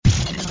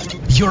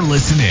You're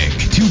listening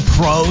to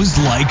Pros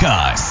Like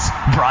Us,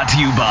 brought to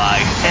you by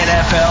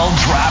NFL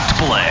Draft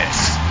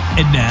Blitz.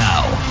 And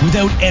now,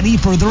 without any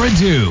further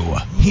ado,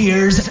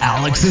 here's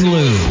Alex and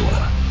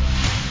Lou.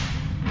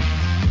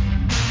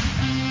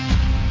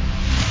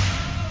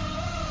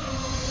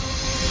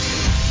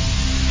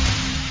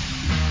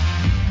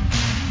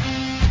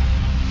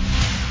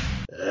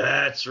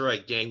 That's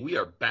right, gang. We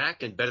are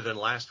back and better than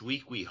last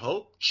week, we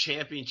hope.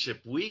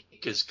 Championship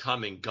week is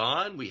come and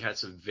gone. We had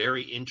some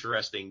very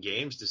interesting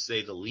games, to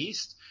say the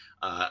least.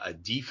 A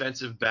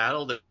defensive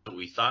battle that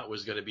we thought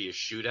was going to be a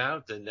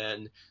shootout, and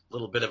then a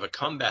little bit of a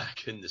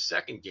comeback in the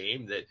second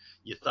game that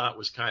you thought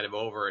was kind of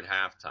over at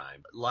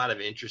halftime. A lot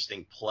of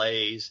interesting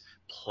plays,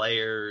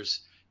 players,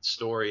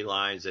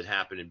 storylines that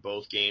happened in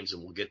both games,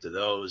 and we'll get to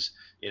those,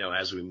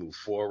 as we move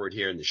forward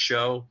here in the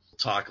show. We'll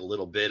talk a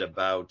little bit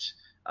about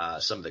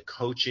some of the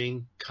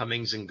coaching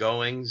comings and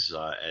goings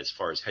as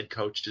far as head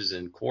coaches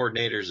and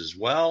coordinators as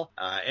well.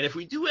 And if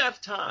we do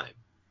have time,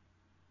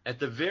 at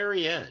the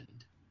very end,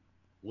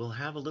 we'll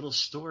have a little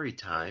story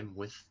time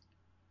with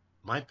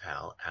my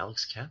pal,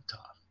 Alex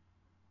Kaptoff,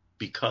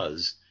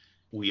 because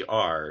we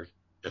are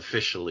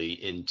officially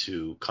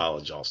into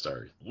college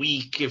all-star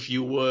week, if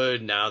you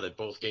would, now that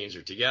both games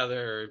are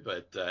together.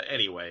 But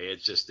anyway,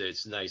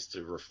 it's nice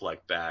to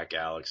reflect back.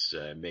 Alex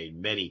made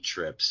many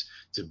trips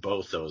to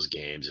both those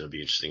games. It'll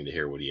be interesting to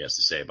hear what he has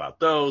to say about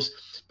those.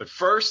 But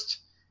first,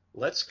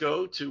 let's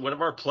go to one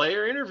of our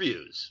player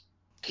interviews.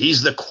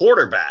 He's the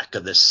quarterback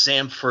of the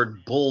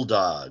Samford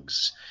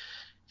Bulldogs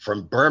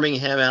from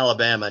Birmingham,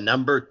 Alabama,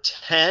 number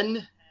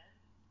 10,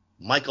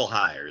 Michael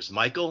Hires.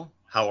 Michael,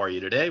 how are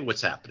you today?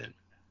 What's happening?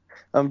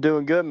 I'm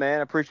doing good, man.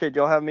 I appreciate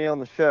y'all having me on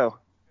the show.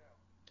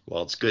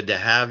 Well, it's good to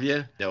have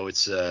you.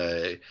 It's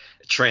a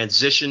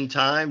transition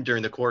time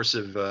during the course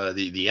of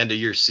the end of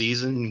your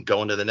season,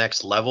 going to the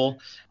next level.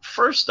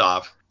 First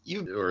off,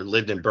 you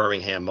lived in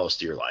Birmingham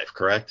most of your life,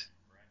 correct?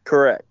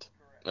 Correct.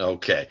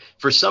 Okay.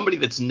 For somebody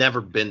that's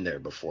never been there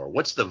before,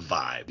 what's the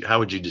vibe? How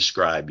would you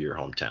describe your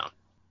hometown?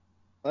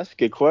 That's a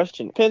good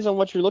question. Depends on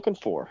what you're looking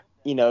for.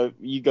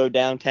 You go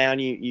downtown,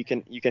 you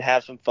can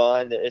have some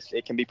fun.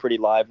 It can be pretty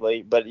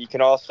lively, but you can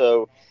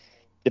also,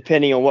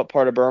 depending on what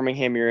part of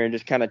Birmingham you're in,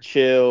 just kind of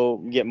chill,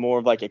 get more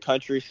of like a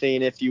country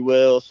scene, if you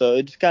will. So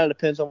it just kind of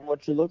depends on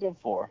what you're looking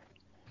for.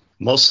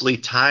 Mostly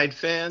Tide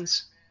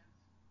fans?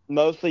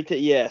 Mostly,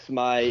 yes.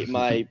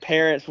 My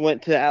parents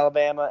went to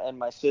Alabama, and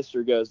my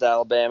sister goes to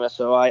Alabama,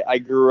 so I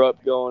grew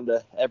up going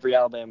to every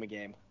Alabama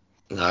game.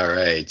 All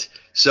right.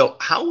 So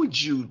how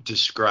would you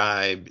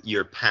describe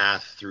your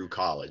path through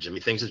college? I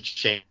mean, things have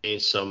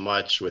changed so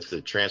much with the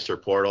transfer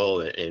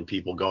portal and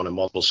people going to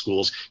multiple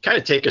schools. Kind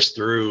of take us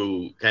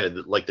through kind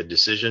of like the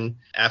decision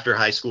after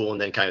high school and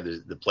then kind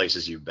of the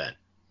places you've been.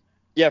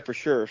 Yeah, for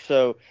sure.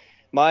 So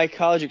my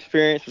college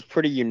experience was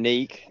pretty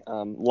unique.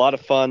 A lot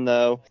of fun,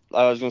 though.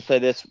 I was going to say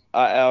this.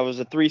 I was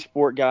a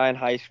 3-sport guy in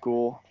high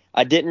school.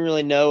 I didn't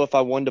really know if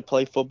I wanted to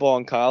play football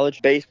in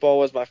college. Baseball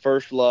was my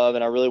first love,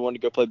 and I really wanted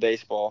to go play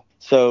baseball.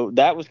 So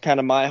that was kind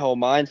of my whole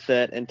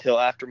mindset until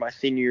after my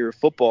senior year of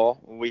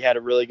football. We had a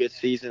really good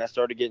season. I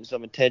started getting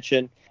some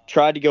attention.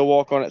 Tried to go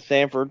walk on at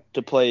Samford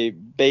to play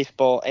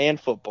baseball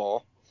and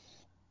football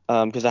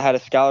because I had a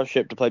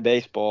scholarship to play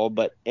baseball,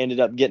 but ended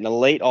up getting a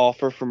late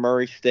offer from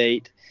Murray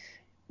State.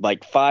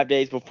 Like 5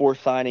 days before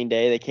signing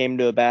day, they came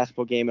to a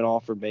basketball game and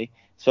offered me.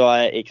 So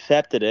I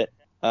accepted it.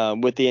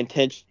 With the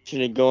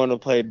intention of going to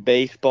play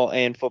baseball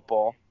and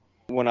football.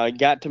 When I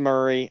got to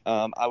Murray,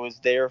 I was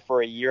there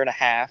for a year and a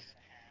half.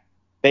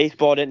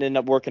 Baseball didn't end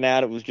up working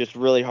out. It was just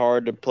really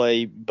hard to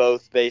play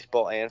both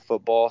baseball and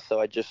football, so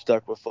I just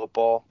stuck with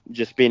football.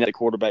 Just being at the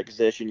quarterback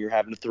position, you're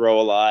having to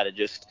throw a lot. I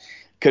just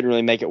couldn't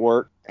really make it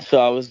work. So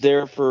I was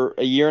there for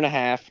a year and a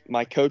half.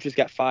 My coaches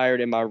got fired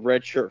in my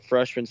redshirt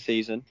freshman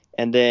season.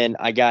 And then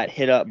I got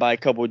hit up by a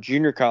couple of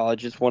junior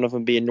colleges, one of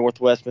them being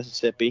Northwest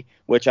Mississippi,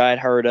 which I had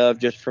heard of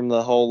just from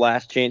the whole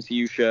Last Chance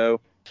U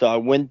show. So I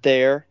went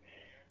there.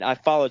 I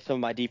followed some of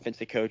my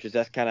defensive coaches.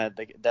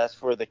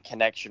 That's where the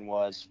connection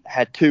was.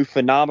 Had 2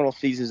 phenomenal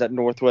seasons at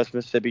Northwest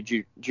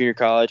Mississippi Junior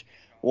College.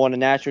 Won a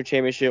national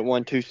championship,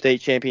 won 2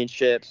 state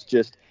championships.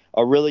 Just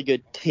a really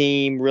good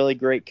team, really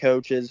great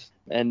coaches.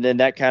 And then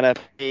that kind of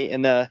put me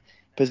in the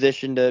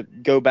position to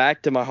go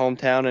back to my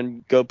hometown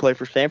and go play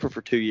for Samford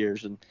for 2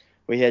 years. And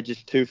we had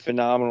just 2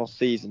 phenomenal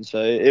seasons.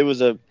 So it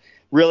was a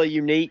really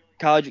unique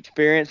college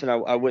experience, and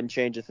I wouldn't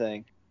change a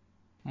thing.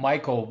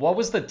 Michael, what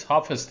was the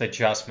toughest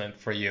adjustment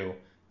for you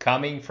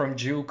coming from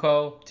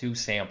JUCO to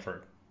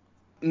Samford?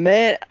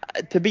 Man,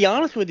 to be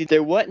honest with you,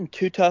 there wasn't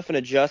too tough an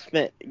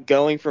adjustment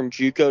going from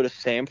JUCO to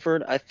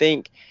Samford. I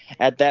think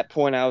at that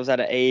point I was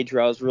at an age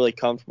where I was really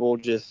comfortable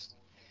just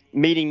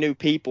meeting new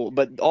people,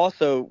 but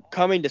also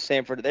coming to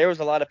Samford, there was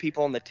a lot of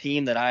people on the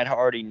team that I had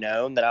already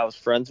known that I was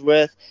friends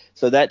with.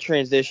 So that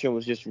transition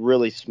was just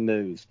really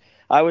smooth.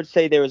 I would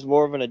say there was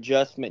more of an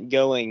adjustment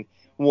going,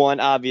 one,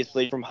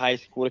 obviously from high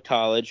school to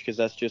college, because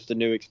that's just a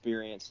new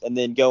experience. And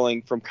then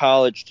going from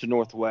college to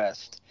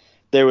Northwest,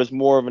 there was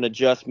more of an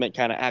adjustment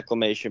kind of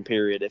acclimation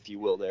period, if you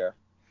will, there.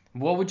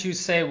 What would you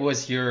say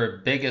was your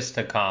biggest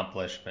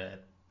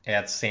accomplishment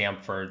at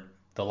Samford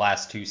the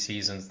last 2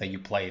 seasons that you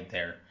played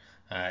there,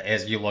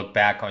 as you look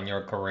back on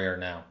your career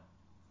now?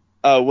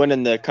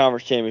 Winning the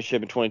conference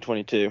championship in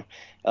 2022.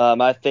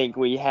 I think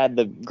we had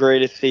the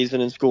greatest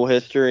season in school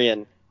history,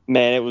 and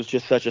man, it was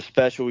just such a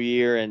special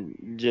year,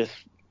 and just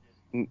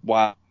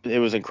wow, it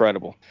was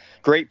incredible.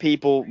 Great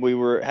people.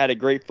 Had a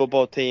great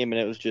football team,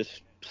 and it was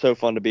just so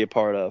fun to be a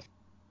part of.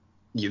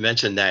 You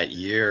mentioned that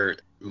year,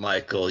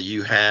 Michael,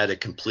 you had a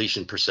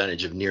completion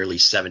percentage of nearly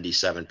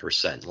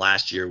 77%.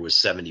 Last year was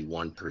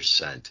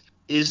 71%.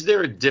 Is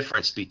there a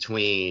difference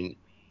between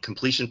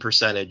completion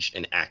percentage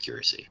and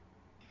accuracy?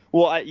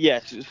 Well,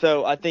 yes.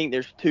 So I think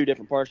there's two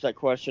different parts to that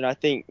question. I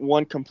think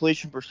one,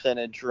 completion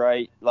percentage,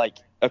 right? Like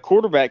a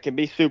quarterback can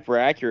be super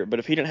accurate, but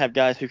if he doesn't have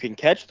guys who can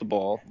catch the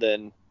ball,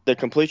 then the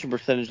completion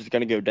percentage is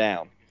going to go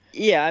down.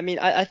 Yeah, I mean,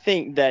 I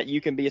think that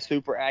you can be a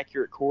super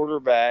accurate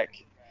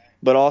quarterback,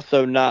 but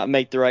also not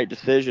make the right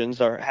decisions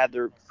or have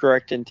the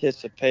correct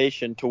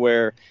anticipation to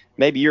where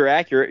maybe you're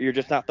accurate, you're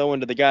just not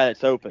throwing to the guy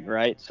that's open,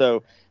 right?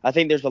 So I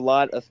think there's a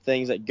lot of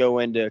things that go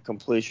into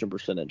completion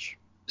percentage.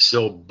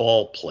 So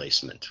ball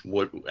placement,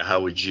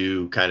 how would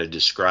you kind of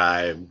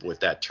describe what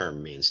that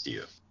term means to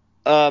you?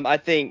 I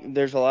think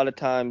there's a lot of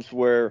times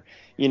where,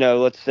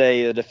 let's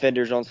say the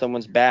defender's on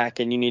someone's back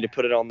and you need to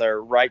put it on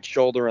their right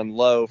shoulder and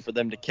low for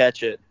them to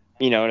catch it.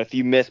 And if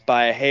you miss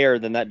by a hair,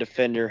 then that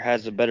defender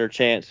has a better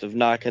chance of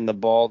knocking the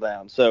ball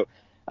down. So,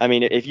 I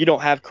mean, if you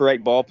don't have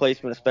correct ball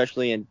placement,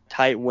 especially in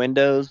tight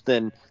windows,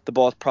 then the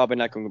ball's probably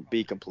not going to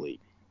be complete.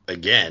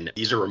 Again,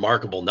 these are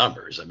remarkable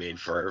numbers. I mean,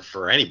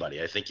 for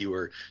anybody, I think you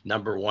were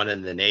number one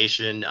in the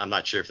nation. I'm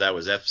not sure if that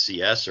was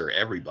FCS or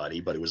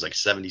everybody, but it was like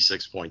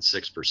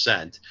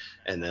 76.6%.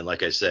 And then,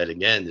 like I said,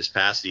 again, this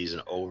past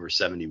season, over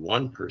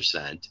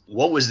 71%.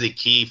 What was the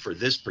key for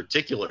this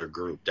particular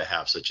group to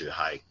have such a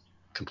high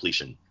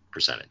completion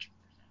percentage?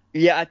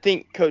 Yeah, I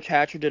think Coach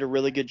Hatcher did a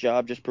really good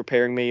job just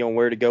preparing me on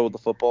where to go with the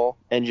football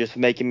and just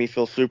making me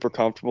feel super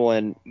comfortable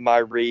in my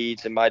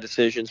reads and my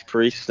decisions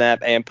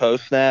pre-snap and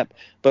post-snap.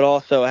 But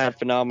also I had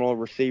phenomenal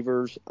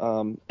receivers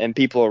and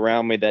people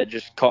around me that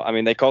just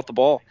they caught the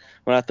ball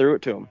when I threw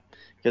it to them.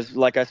 Because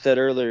like I said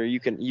earlier, you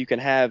can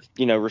have,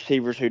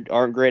 receivers who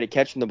aren't great at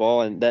catching the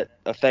ball, and that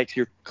affects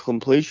your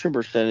completion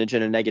percentage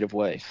in a negative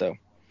way. So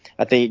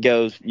I think it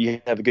goes,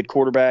 you have a good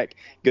quarterback,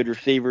 good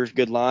receivers,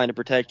 good line to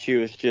protect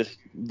you. It's just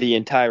the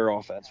entire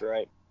offense,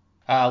 right?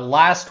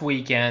 Last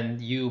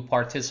weekend, you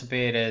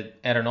participated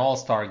at an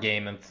all-star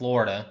game in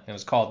Florida. It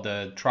was called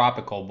the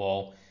Tropical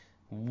Bowl.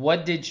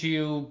 What did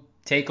you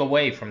take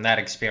away from that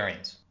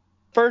experience?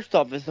 First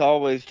off, it's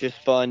always just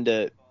fun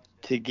to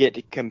get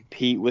to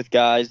compete with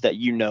guys that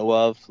you know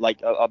of, like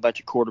a bunch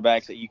of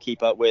quarterbacks that you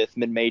keep up with,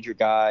 mid-major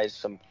guys,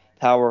 some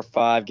Power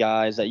 5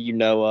 guys that you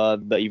know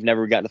of, but you've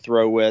never gotten to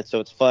throw with.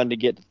 So it's fun to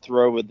get to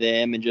throw with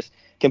them and just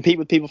compete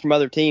with people from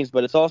other teams.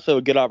 But it's also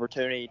a good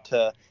opportunity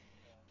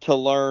to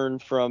learn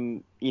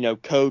from,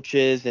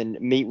 coaches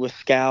and meet with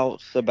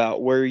scouts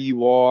about where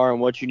you are and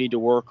what you need to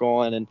work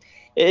on. And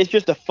it's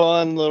just a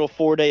fun little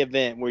 4-day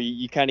event where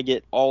you kind of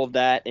get all of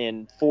that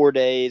in 4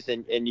 days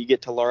and you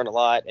get to learn a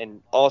lot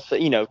and also,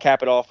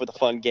 cap it off with a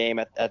fun game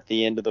at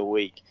the end of the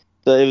week.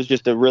 So it was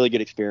just a really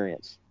good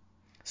experience.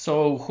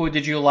 So who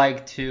did you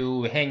like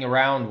to hang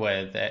around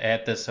with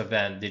at this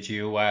event? Did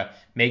you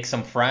make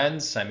some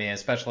friends? I mean,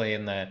 especially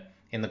in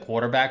the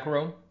quarterback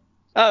room?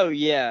 Oh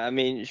yeah, I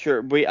mean,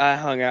 sure. I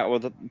hung out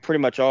with pretty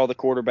much all the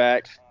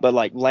quarterbacks, but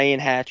like Lane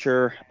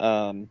Hatcher,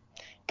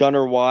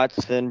 Gunnar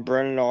Watson,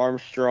 Brennan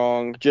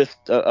Armstrong, just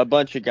a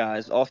bunch of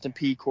guys. Austin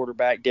Peay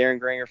quarterback, Darren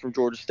Granger from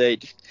Georgia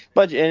State, just a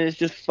bunch. And it's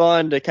just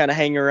fun to kind of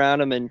hang around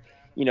them and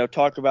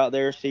talk about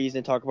their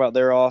season, talk about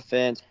their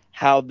offense,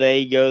 how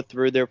they go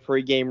through their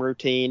pregame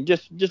routine,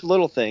 just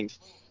little things.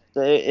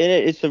 So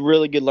it's a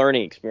really good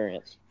learning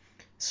experience.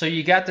 So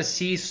you got to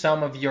see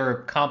some of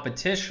your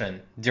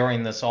competition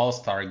during this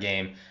All-Star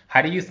game.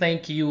 How do you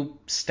think you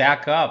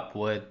stack up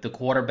with the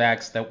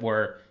quarterbacks that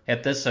were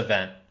at this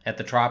event, at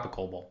the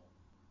Tropical Bowl?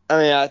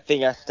 I mean, I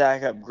think I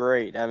stack up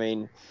great. I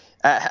mean,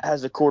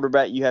 as a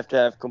quarterback, you have to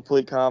have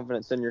complete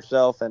confidence in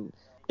yourself. And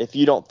if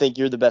you don't think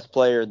you're the best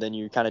player, then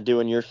you're kind of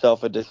doing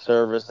yourself a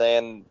disservice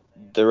and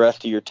the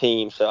rest of your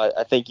team. So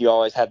I think you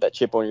always have that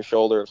chip on your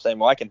shoulder of saying,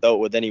 well, I can throw it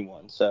with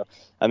anyone. So,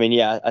 I mean,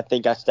 yeah, I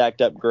think I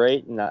stacked up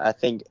great. And I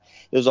think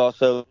it was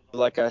also,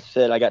 like I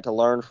said, I got to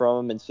learn from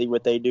them and see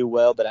what they do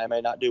well that I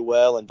may not do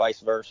well and vice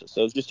versa.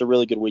 So it was just a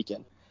really good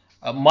weekend.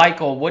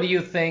 Michael, what do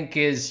you think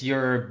is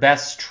your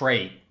best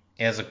trait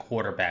as a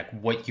quarterback,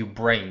 what you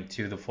bring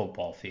to the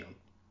football field?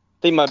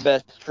 I think my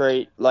best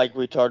trait, like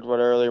we talked about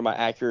earlier, my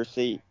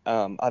accuracy.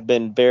 I've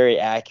been very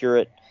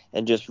accurate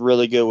and just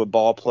really good with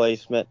ball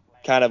placement.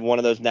 Kind of one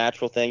of those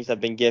natural things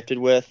I've been gifted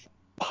with.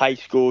 High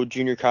school,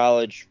 junior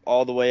college,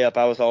 all the way up,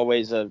 I was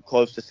always a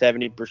close to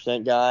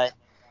 70% guy.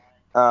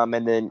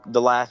 And then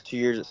the last 2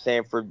 years at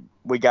Samford,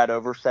 we got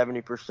over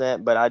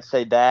 70%. But I'd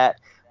say that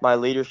my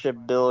leadership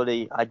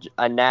ability,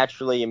 I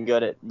naturally am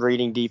good at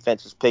reading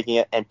defenses,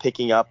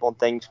 picking up on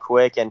things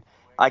quick, and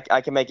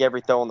I can make every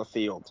throw on the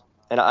field.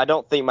 And I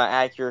don't think my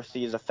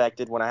accuracy is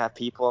affected when I have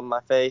people in my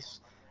face.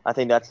 I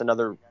think that's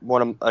another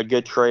a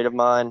good trait of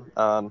mine.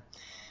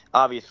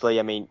 Obviously,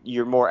 I mean,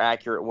 you're more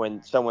accurate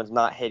when someone's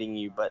not hitting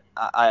you, but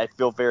I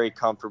feel very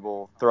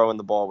comfortable throwing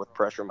the ball with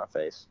pressure in my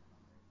face.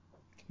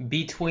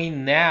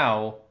 Between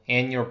now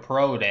and your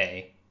pro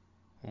day,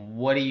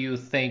 what do you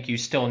think you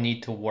still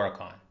need to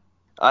work on?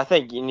 I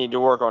think you need to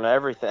work on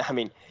everything. I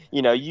mean,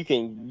 you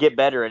can get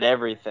better at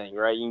everything,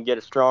 right? You can get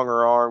a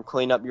stronger arm,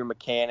 clean up your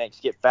mechanics,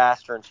 get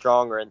faster and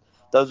stronger, and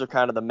those are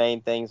kind of the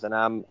main things that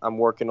I'm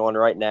working on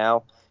right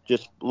now.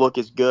 Just look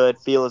as good,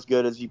 feel as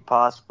good as you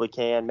possibly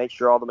can, make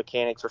sure all the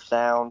mechanics are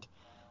sound,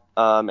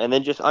 and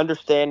then just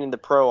understanding the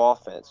pro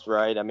offense,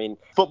 right? I mean,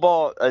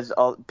 football is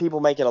people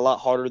make it a lot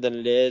harder than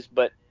it is,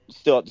 but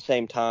still at the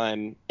same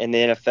time in the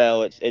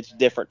NFL, it's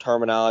different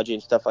terminology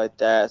and stuff like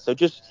that. So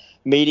just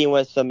meeting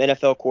with some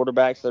NFL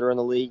quarterbacks that are in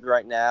the league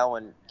right now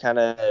and kind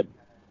of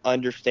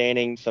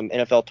understanding some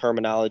NFL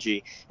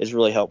terminology is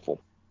really helpful.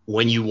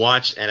 When you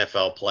watch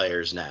NFL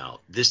players now,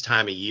 this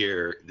time of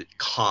year,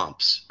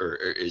 comps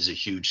is a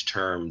huge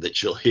term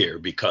that you'll hear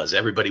because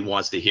everybody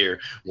wants to hear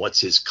what's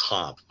his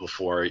comp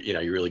before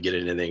you really get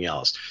into anything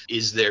else.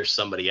 Is there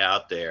somebody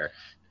out there,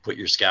 put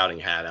your scouting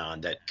hat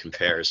on, that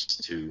compares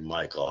to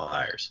Michael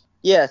Hyers?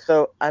 Yeah,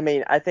 so I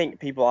mean, I think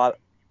people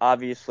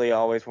obviously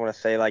always want to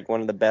say like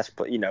one of the best,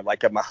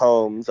 like a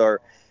Mahomes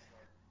or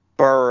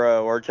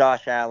Burrow or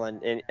Josh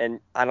Allen, and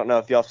I don't know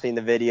if y'all seen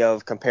the video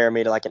of comparing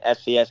me to like an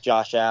FCS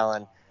Josh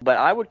Allen, but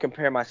I would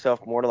compare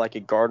myself more to like a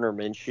Gardner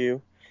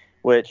Minshew,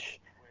 which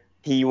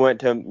he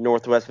went to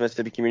Northwest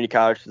Mississippi Community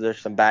College, so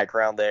there's some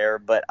background there,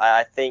 but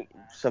I think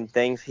some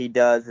things he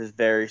does is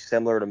very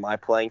similar to my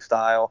playing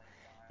style.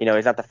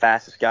 He's not the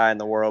fastest guy in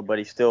the world, but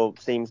he still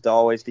seems to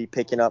always be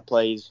picking up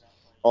plays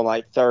on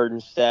like 3rd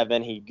and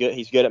 7.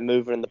 He's good at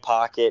moving in the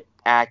pocket,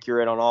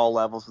 accurate on all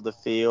levels of the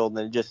field,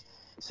 and it just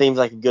seems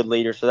like a good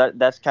leader. So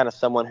that's kind of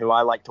someone who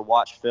I like to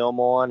watch film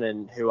on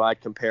and who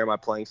I'd compare my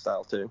playing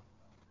style to.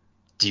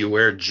 Do you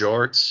wear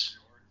jorts?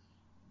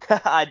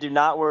 I do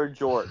not wear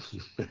jorts.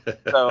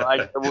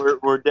 So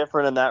we're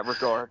different in that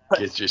regard.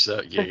 You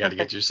got to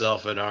get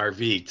yourself an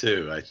RV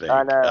too, I think.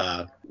 I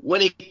know.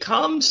 When it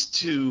comes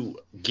to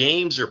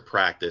games or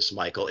practice,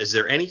 Michael, is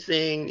there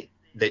anything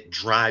that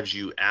drives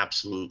you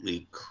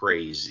absolutely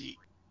crazy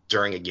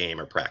during a game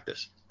or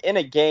practice? In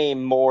a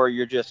game, more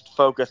you're just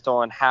focused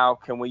on how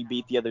can we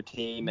beat the other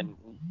team, and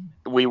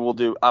I will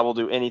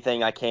do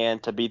anything I can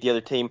to beat the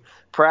other team.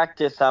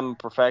 Practice, I'm a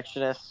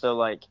perfectionist,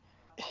 so I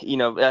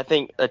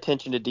think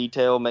attention to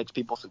detail makes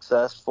people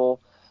successful.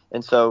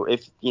 And so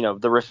if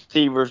the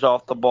receiver's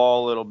off the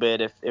ball a little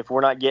bit, if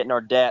we're not getting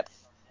our depth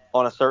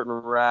on a certain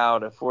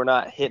route, if we're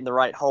not hitting the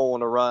right hole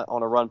on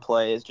a run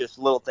play, it's just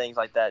little things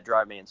like that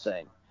drive me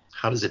insane.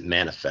 How does it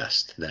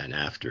manifest then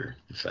after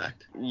the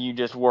fact? You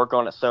just work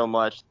on it so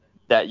much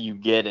that you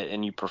get it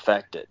and you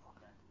perfect it.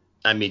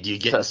 I mean, do you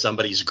get in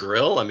somebody's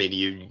grill? I mean,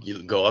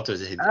 you go up to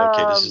and say,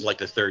 okay, this is like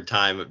the 3rd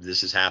time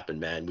this has happened,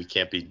 man. We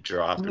can't be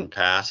dropping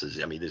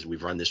passes. I mean,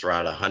 we've run this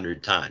route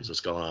 100 times.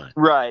 What's going on?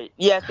 Right.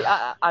 Yes.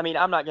 I mean,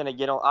 I'm not going to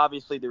get on.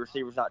 Obviously, the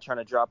receiver's not trying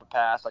to drop a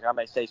pass. Like, I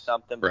may say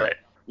something, right. But,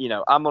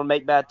 I'm going to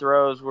make bad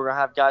throws. We're going to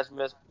have guys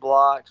miss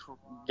blocks,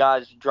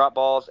 guys drop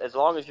balls. As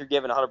long as you're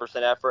giving 100%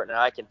 effort and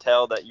I can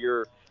tell that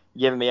you're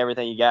giving me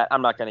everything you got,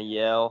 I'm not going to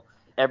yell.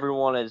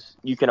 Everyone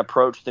you can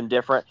approach them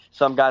different.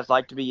 Some guys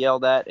like to be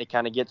yelled at. It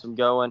kind of gets them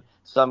going.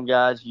 Some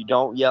guys you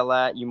don't yell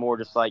at. You more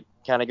just like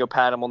kind of go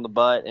pat them on the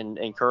butt and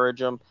encourage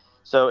them.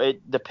 So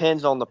it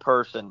depends on the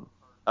person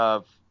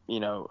of,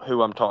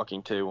 who I'm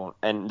talking to.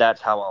 And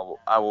that's how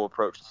I will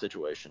approach the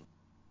situation.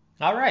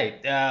 All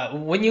right.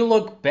 When you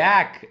look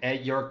back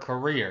at your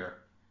career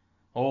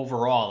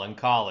overall in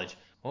college,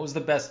 what was the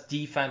best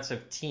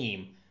defensive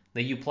team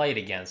that you played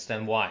against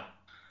and why?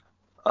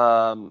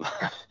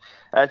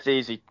 That's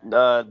easy.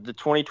 The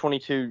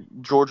 2022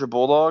 Georgia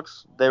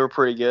Bulldogs, they were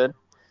pretty good.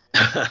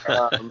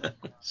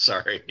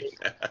 Sorry.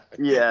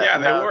 Yeah,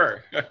 they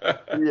were.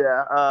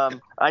 Yeah,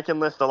 I can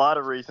list a lot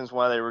of reasons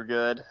why they were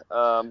good.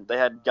 They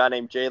had a guy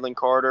named Jalen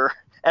Carter.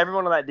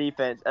 Everyone on that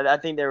defense, I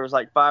think there was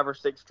like 5 or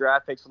 6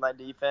 draft picks on that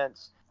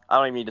defense. I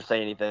don't even need to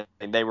say anything.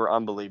 They were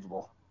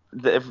unbelievable.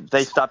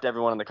 They stopped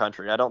everyone in the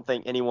country. I don't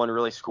think anyone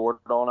really scored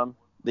on them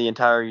the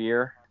entire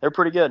year. They're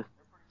pretty good.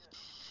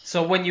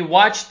 So when you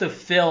watched the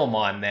film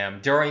on them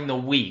during the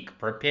week,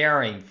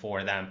 preparing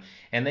for them,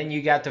 and then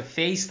you got to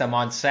face them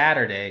on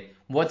Saturday,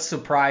 what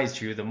surprised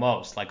you the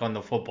most, like on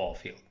the football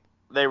field?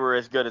 They were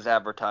as good as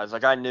advertised.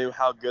 Like, I knew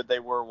how good they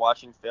were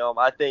watching film.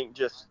 I think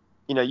just,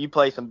 you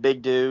play some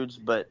big dudes,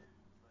 but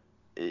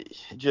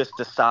just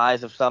the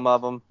size of some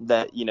of them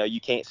that, you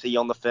can't see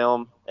on the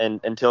film and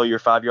until you're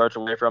 5 yards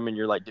away from him, and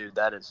you're like, dude,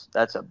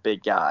 that's a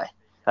big guy.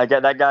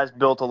 That guy's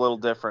built a little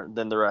different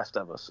than the rest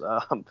of us.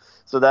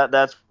 So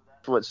that's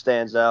what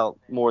stands out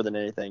more than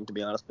anything, to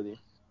be honest with you.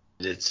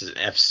 It's an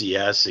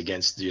FCS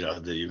against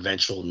the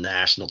eventual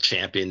national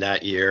champion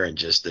that year and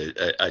just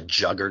a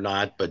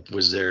juggernaut. But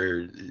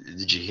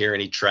did you hear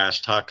any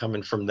trash talk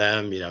coming from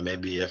them?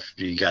 Maybe if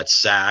you got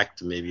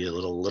sacked, maybe a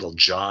little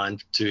John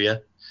to you.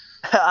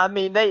 I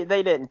mean, they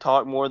didn't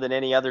talk more than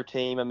any other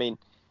team. I mean,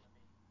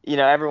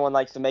 everyone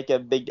likes to make a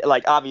big,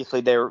 like,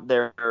 obviously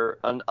they're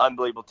an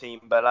unbelievable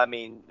team, but I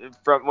mean,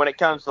 from when it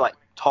comes to like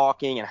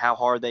talking and how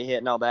hard they hit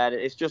and all that,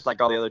 it's just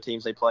like all the other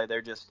teams they play.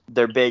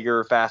 They're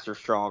bigger, faster,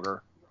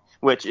 stronger,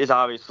 which is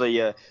obviously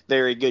a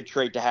very good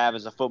trait to have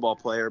as a football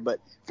player. But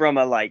from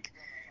a like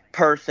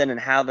person and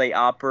how they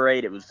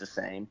operate, it was the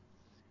same.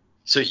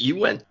 So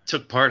you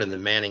took part in the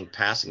Manning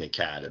Passing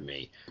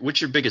Academy. What's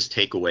your biggest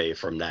takeaway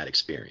from that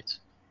experience?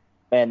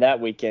 Man, that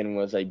weekend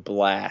was a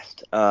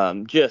blast.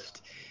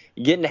 Just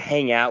getting to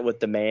hang out with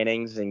the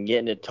Mannings and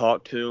getting to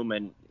talk to them,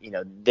 and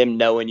them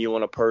knowing you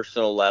on a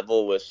personal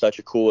level was such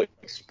a cool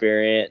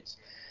experience.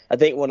 I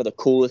think one of the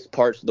coolest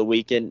parts of the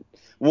weekend,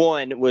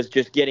 one, was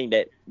just getting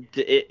to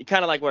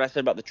kind of like what I said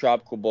about the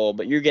Tropical Bowl,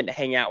 but you're getting to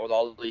hang out with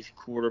all of these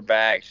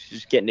quarterbacks,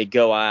 just getting to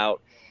go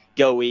out,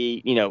 go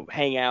eat,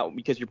 hang out,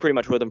 because you're pretty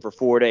much with them for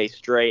 4 days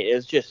straight. It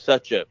was just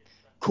such a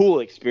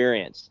cool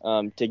experience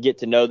to get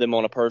to know them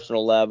on a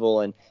personal level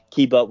and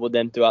keep up with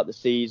them throughout the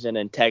season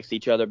and text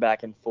each other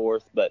back and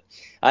forth. But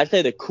I'd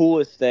say the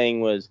coolest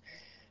thing was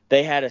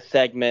they had a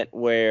segment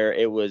where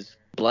it was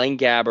Blaine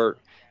Gabbert,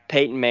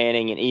 Peyton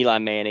Manning, and Eli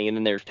Manning, and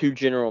then there's 2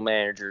 general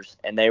managers,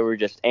 and they were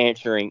just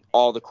answering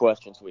all the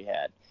questions we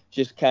had.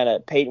 Just kind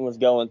of Peyton was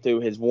going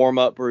through his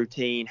warm-up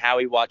routine, how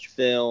he watched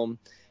film,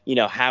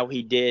 how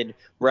he did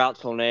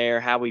routes on air,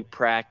 how he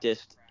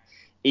practiced.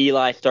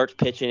 Eli starts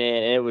pitching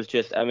in, and it was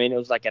just, it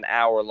was like an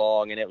hour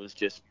long, and it was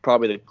just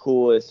probably the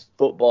coolest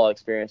football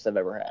experience I've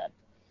ever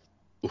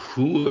had.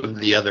 Who of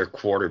the other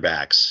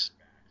quarterbacks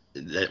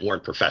that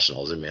weren't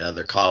professionals,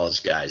 other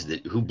college guys,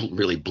 who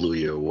really blew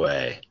you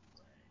away?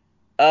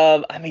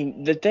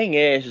 The thing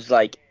is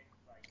like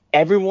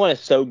everyone is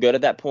so good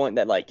at that point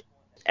that like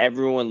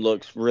everyone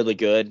looks really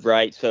good,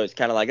 right? So it's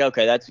kind of like,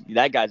 okay,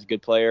 that guy's a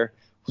good player.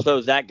 So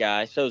is that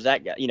guy. So is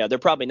that guy. They're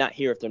probably not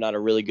here if they're not a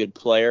really good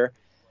player.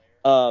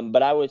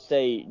 But I would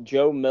say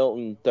Joe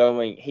Milton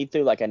he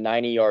threw like a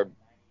 90-yard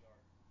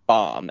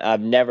bomb.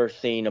 I've never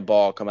seen a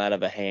ball come out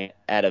of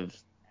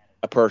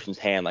a person's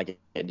hand like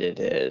it did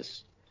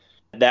his.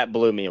 That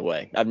blew me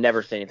away. I've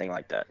never seen anything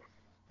like that.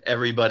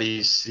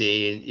 Everybody's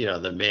seen,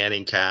 the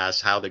Manning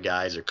cast, how the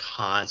guys are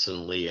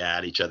constantly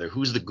at each other.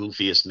 Who's the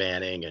goofiest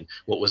Manning, and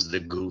what was the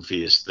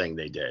goofiest thing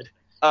they did?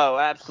 Oh,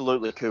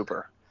 absolutely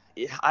Cooper.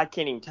 I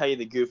can't even tell you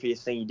the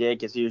goofiest thing he did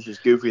because he was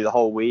just goofy the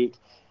whole week.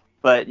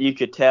 But you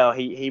could tell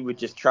he would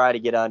just try to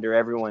get under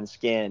everyone's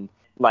skin.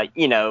 Like,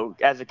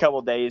 as a couple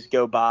of days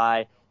go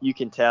by, you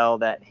can tell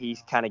that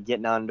he's kind of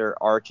getting under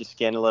Arch's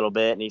skin a little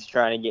bit, and he's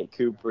trying to get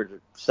Cooper to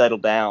settle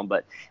down,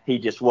 but he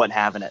just wasn't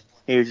having it.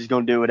 He was just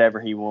going to do whatever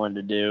he wanted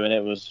to do, and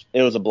it was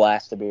a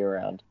blast to be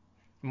around.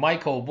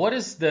 Michael, what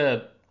is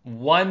the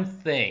one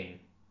thing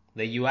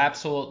that you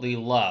absolutely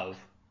love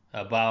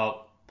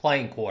about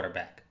playing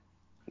quarterback?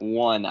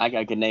 One,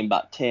 I could name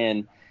about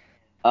 10.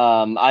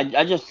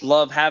 I just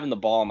love having the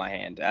ball in my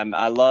hand.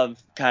 I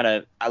love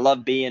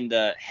being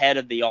the head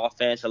of the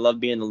offense. I love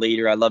being the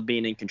leader. I love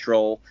being in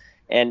control.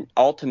 And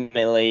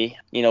ultimately,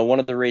 one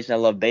of the reasons I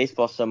love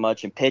baseball so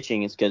much and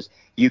pitching is because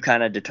you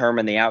kind of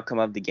determine the outcome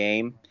of the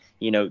game.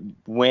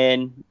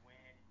 Win,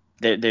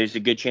 there's a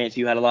good chance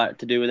you had a lot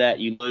to do with that.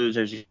 You lose,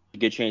 there's a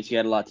good chance you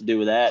had a lot to do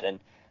with that. And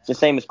it's the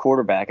same as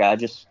quarterback. I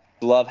just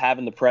love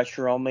having the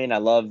pressure on me, and I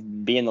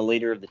love being the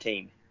leader of the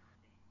team.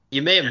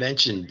 You may have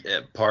mentioned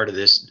part of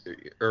this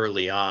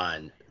early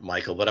on,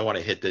 Michael, but I want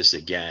to hit this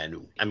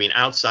again.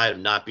 Outside of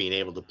not being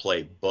able to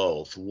play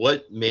both,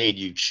 what made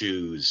you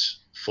choose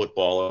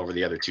football over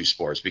the other 2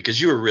 sports?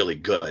 Because you were really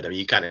good.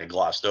 You kind of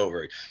glossed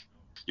over it.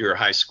 You were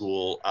high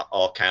school,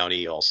 all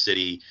county, all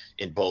city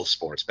in both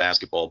sports,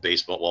 basketball,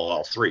 baseball,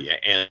 all 3.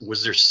 And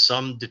was there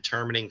some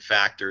determining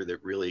factor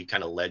that really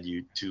kind of led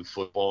you to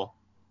football?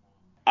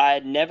 I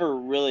never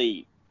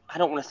really, I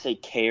don't want to say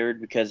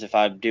cared, because if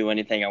I do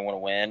anything, I want to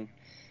win.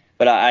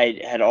 But I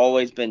had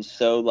always been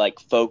so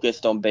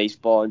focused on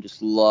baseball and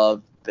just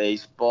loved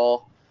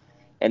baseball.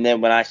 And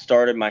then when I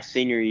started my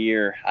senior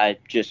year, I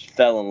just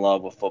fell in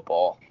love with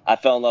football. I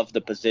fell in love with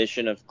the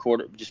position of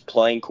just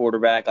playing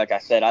quarterback. Like I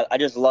said, I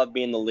just love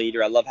being the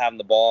leader. I love having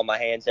the ball in my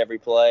hands every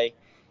play.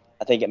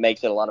 I think it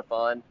makes it a lot of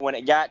fun. When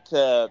it got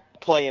to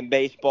playing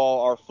baseball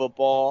or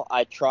football,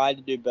 I tried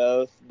to do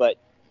both, but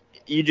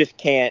you just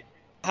can't.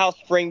 How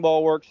spring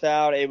ball works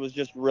out, it was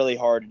just really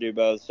hard to do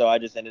both. So I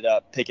just ended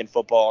up picking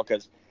football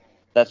because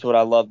that's what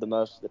I love the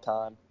most of the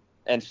time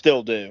and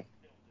still do.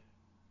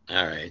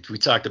 All right. We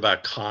talked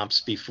about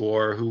comps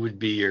before. Who would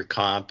be your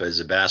comp as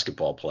a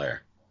basketball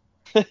player?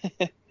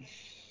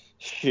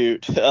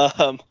 Shoot.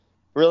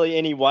 Really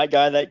any white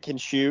guy that can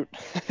shoot.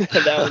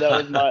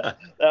 that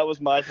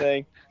was my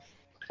thing.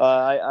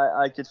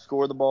 I could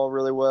score the ball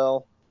really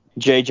well.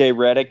 JJ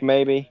Redick,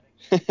 maybe.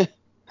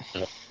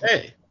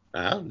 Hey,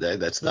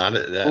 that's not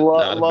a bad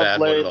one at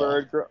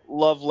all.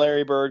 Love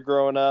Larry Bird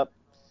growing up.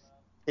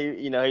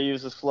 He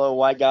was a slow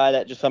white guy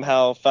that just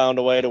somehow found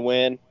a way to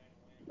win.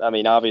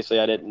 Obviously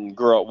I didn't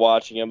grow up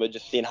watching him, but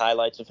just seeing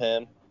highlights of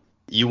him.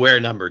 You wear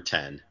number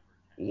 10.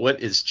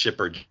 What is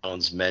Chipper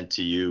Jones meant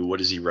to you? What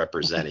does he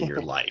represent in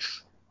your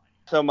life?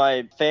 So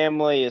my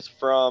family is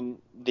from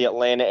the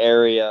Atlanta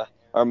area.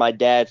 or my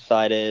dad's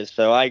side is.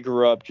 So I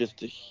grew up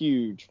just a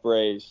huge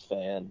Braves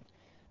fan.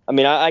 I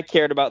mean, I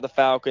cared about the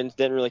Falcons,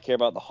 didn't really care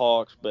about the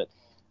Hawks, but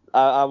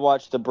I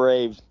watched the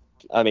Braves.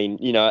 I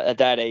mean, at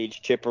that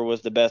age, Chipper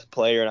was the best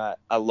player, and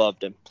I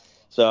loved him.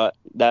 So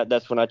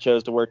that's when I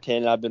chose to wear 10,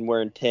 and I've been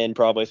wearing 10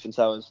 probably since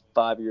I was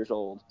 5 years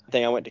old. I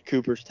think I went to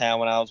Cooperstown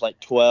when I was like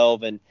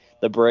 12, and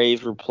the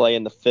Braves were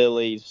playing the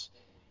Phillies,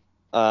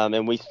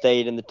 and we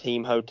stayed in the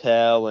team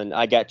hotel, and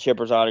I got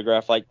Chipper's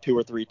autograph like 2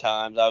 or 3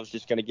 times. I was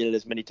just going to get it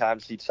as many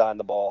times as he'd sign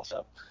the ball.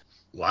 So.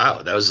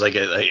 Wow, that was like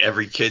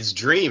every kid's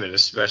dream, and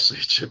especially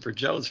a Chipper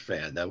Jones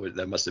fan.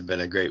 That must have been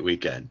a great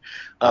weekend.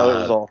 Oh, it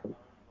was awesome.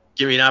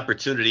 Give me an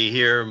opportunity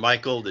here,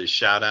 Michael, to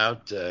shout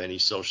out any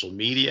social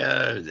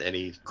media,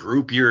 any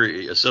group you're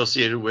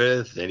associated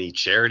with, any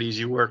charities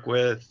you work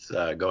with.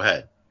 Go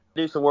ahead. I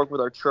do some work with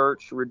our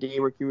church,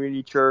 Redeemer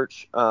Community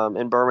Church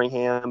in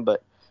Birmingham,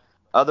 but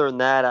other than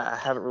that, I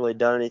haven't really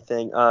done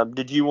anything.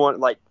 Did you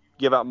want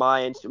give out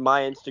my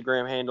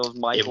Instagram handle is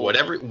Michael?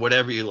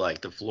 Whatever you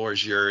like. The floor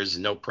is yours.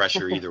 No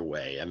pressure either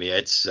way. I mean,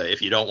 it's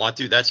if you don't want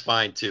to, that's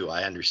fine too.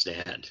 I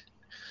understand.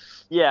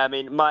 Yeah, I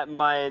mean, my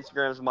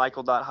Instagram is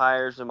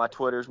michael.hires and my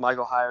Twitter is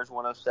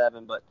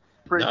michaelhires107. But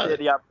appreciate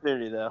the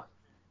opportunity though.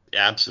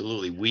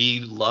 Absolutely,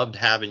 we loved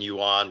having you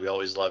on. We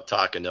always love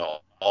talking to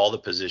all the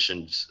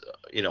positions,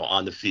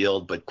 on the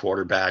field, but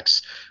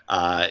quarterbacks,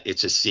 it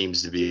just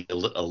seems to be a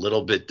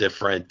little bit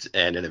different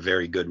and in a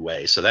very good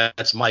way. So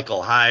that's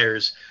Michael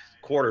Hires,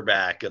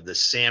 quarterback of the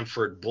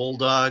Samford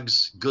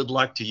Bulldogs. Good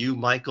luck to you,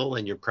 Michael,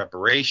 in your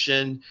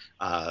preparation,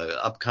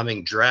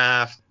 upcoming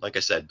draft. Like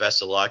I said,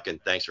 best of luck,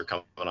 and thanks for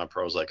coming on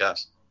Pros Like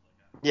Us.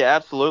 Yeah,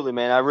 absolutely,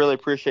 man. I really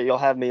appreciate y'all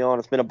having me on.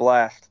 It's been a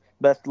blast.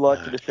 Best of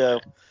luck to the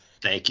show.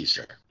 Thank you,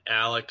 sir.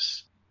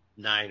 Alex,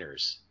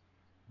 Niners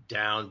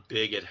down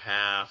big at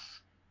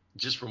half.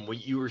 Just from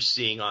what you were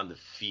seeing on the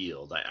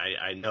field,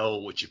 I know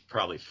what you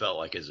probably felt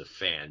like as a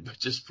fan, but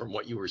just from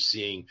what you were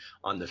seeing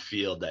on the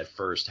field that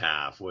first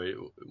half, what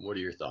are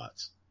your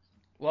thoughts?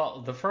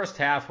 Well, the first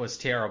half was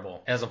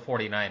terrible as a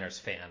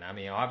 49ers fan. I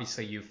mean,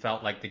 obviously you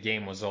felt like the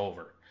game was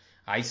over.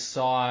 I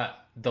saw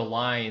the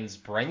Lions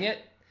bring it.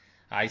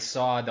 I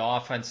saw the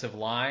offensive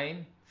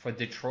line for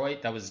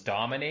Detroit that was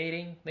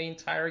dominating the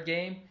entire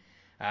game.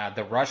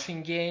 The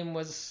rushing game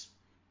was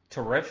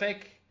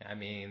terrific. I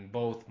mean,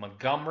 both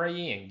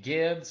Montgomery and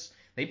Gibbs,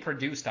 they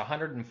produced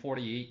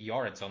 148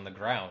 yards on the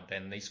ground,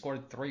 and they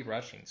scored 3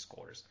 rushing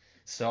scores.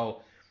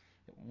 So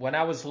when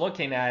I was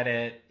looking at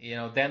it,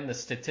 then the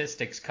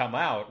statistics come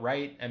out,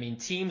 right? I mean,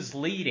 teams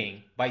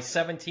leading by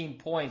 17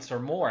 points or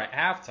more at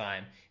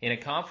halftime in a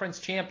conference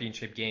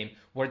championship game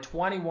were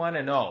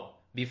 21-0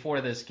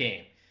 before this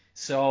game.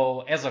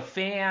 So as a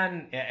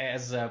fan,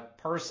 as a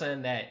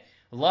person that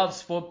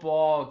loves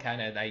football,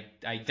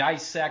 I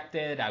dissect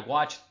it. I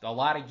watched a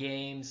lot of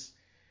games.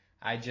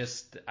 I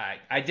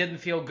didn't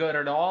feel good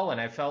at all,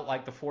 and I felt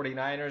like the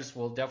 49ers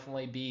will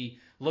definitely be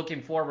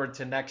looking forward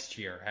to next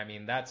year. I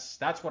mean, that's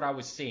what I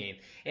was seeing.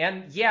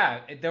 And yeah,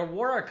 there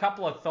were a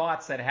couple of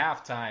thoughts at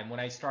halftime when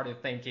I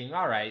started thinking,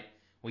 all right,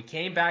 we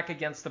came back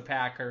against the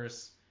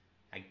Packers.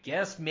 I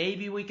guess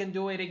maybe we can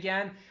do it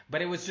again.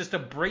 But it was just a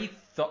brief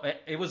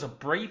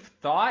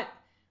thought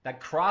that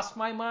crossed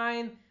my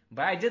mind.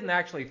 But I didn't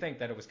actually think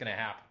that it was going to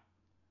happen.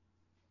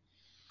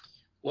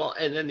 Well,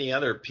 and then the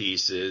other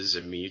piece is, I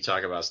mean, you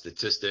talk about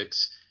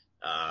statistics.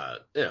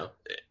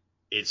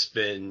 It's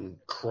been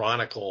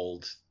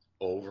chronicled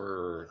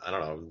over,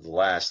 the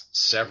last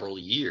several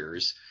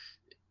years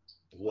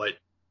what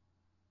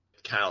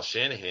Kyle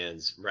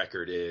Shanahan's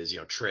record is,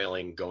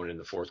 trailing going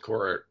into the fourth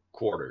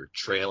quarter,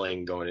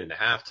 trailing going into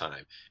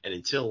halftime. And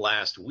until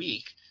last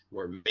week,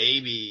 where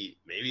maybe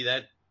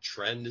that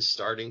trend is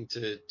starting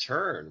to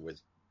turn with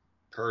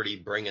Purdy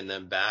bringing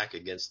them back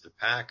against the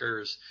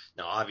Packers.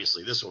 Now,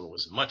 obviously, this one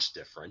was much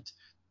different,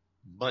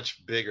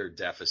 much bigger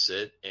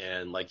deficit.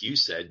 And like you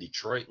said,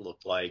 Detroit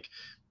looked like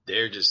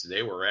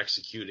they were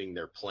executing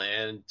their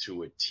plan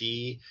to a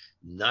T.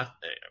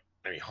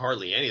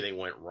 Hardly anything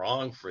went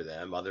wrong for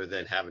them other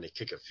than having to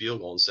kick a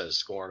field goal instead of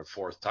scoring a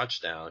 4th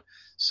touchdown.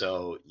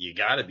 So you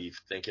got to be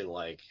thinking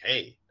like,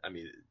 hey,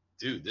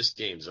 dude, this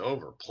game's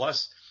over.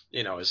 Plus,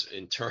 as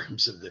in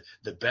terms of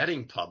the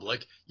betting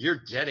public, you're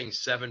getting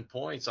 7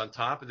 points on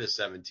top of the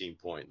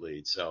 17-point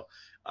lead. So,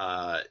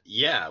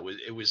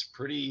 it was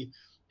pretty.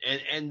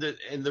 And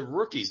the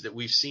rookies that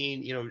we've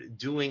seen,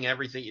 doing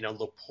everything,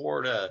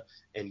 Laporta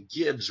and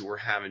Gibbs were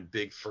having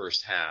big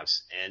first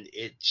halves, and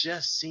it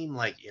just seemed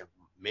like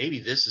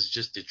maybe this is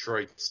just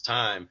Detroit's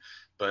time.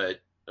 But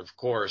of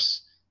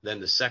course, then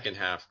the second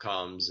half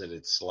comes and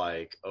it's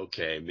like,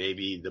 okay,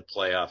 maybe the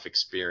playoff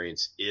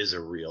experience is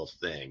a real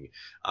thing.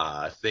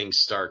 Things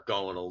start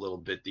going a little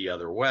bit the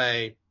other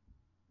way.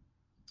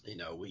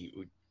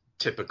 We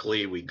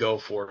typically we go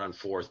for it on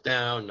 4th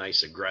down,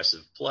 nice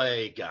aggressive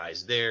play,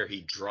 guy's there,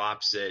 he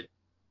drops it.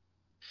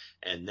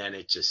 And then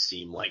it just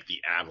seemed like the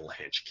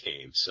avalanche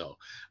came. So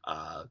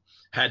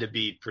had to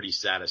be pretty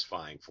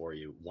satisfying for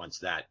you once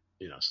that,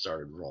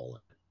 started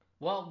rolling.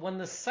 Well, when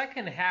the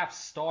second half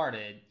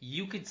started,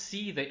 you could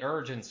see the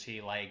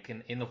urgency like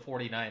in the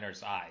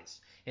 49ers' eyes.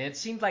 And it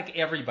seemed like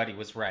everybody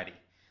was ready.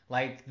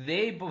 Like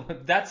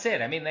that's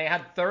it. I mean, they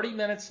had 30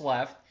 minutes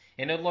left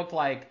and it looked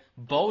like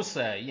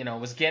Bosa,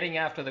 was getting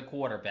after the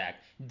quarterback.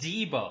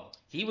 Debo,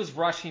 he was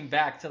rushing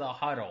back to the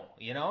huddle.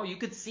 You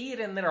could see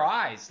it in their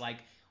eyes. Like,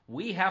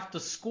 we have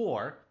to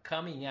score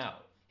coming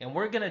out and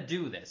we're going to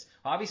do this.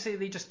 Obviously,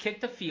 they just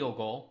kicked a field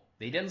goal.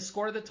 They didn't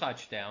score the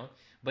touchdown,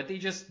 but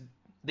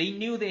they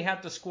knew they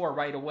had to score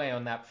right away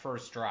on that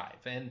first drive.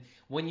 And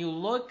when you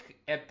look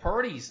at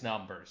Purdy's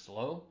numbers,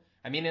 Lou,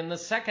 I mean, in the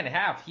second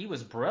half, he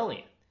was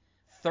brilliant.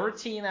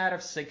 13 out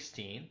of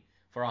 16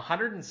 for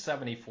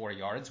 174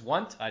 yards,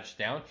 1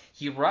 touchdown.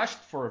 He rushed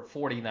for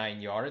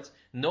 49 yards,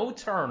 no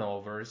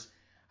turnovers.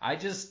 I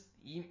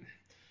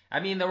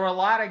mean, there were a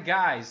lot of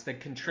guys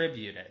that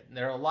contributed.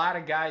 There are a lot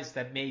of guys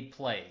that made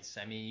plays.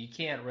 I mean, you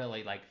can't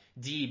really, like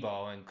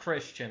Debo and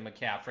Christian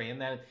McCaffrey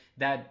and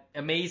that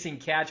amazing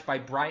catch by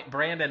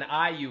Brandon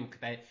Ayuk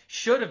that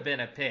should have been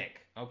a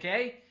pick,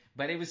 okay?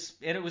 But it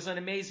was an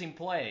amazing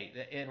play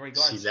in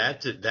regards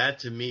to that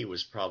to me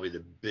was probably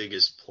the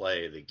biggest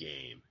play of the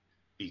game,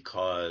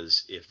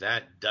 because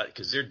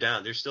because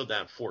they're still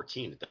down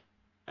 14 at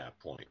that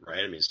point,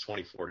 right? I mean, it's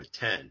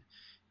 24-10,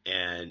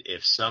 and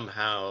if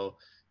somehow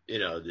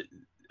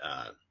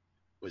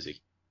was it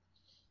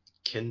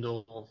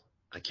Kindle?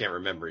 I can't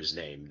remember his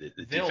name.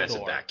 The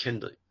defensive back,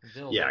 Kindle.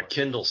 Yeah,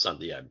 Kindle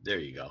something. Yeah, there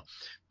you go.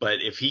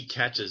 But if he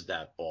catches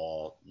that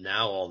ball,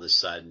 now all of a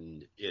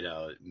sudden,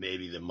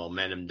 maybe the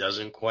momentum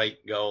doesn't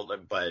quite go.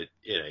 But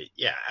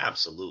yeah,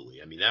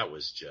 absolutely. I mean, that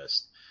was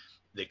just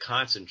the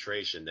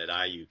concentration that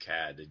Ayuk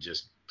had to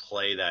just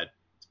play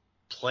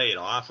it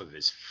off of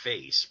his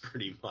face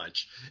pretty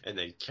much and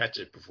then catch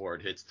it before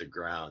it hits the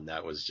ground.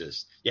 That was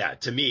just,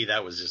 to me,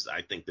 that was just,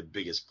 I think, the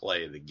biggest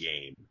play of the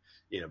game,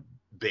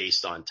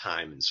 based on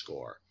time and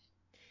score.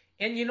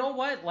 And you know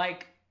what?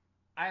 Like,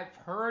 I've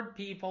heard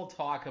people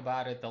talk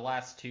about it the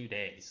last 2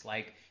 days.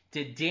 Like,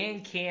 did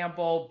Dan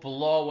Campbell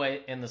blow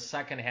it in the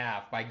second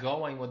half by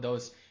going with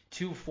those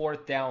 2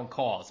 fourth down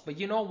calls? But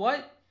you know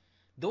what?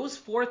 Those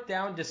fourth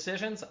down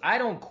decisions, I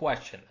don't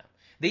question them.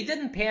 They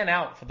didn't pan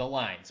out for the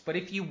Lions, but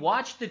if you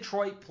watch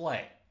Detroit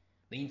play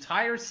the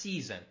entire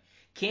season,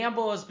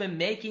 Campbell has been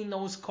making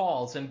those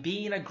calls and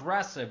being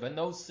aggressive in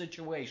those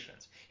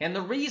situations. And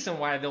the reason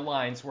why the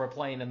Lions were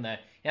playing in the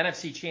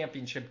NFC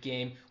Championship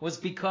game was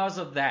because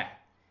of that.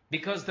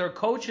 Because their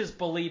coaches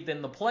believed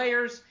in the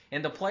players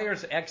and the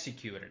players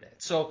executed it.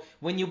 So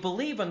when you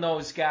believe in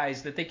those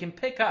guys that they can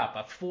pick up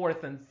a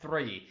 4th and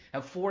 3,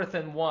 a 4th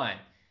and 1,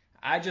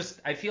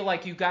 I feel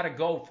like you got to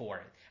go for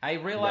it. I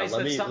realize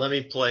let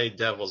me play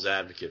devil's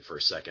advocate for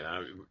a second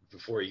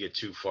before you get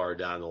too far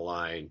down the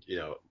line,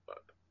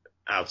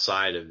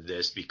 outside of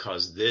this,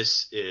 because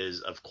this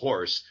is, of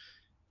course,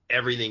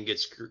 everything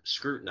gets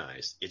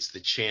scrutinized. It's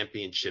the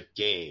championship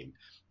game.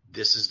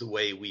 This is the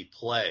way we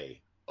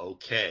play.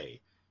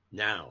 Okay.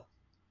 Now,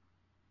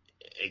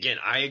 again,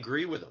 I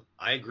agree with them.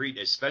 I agreed,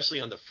 especially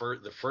on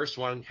the first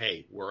one.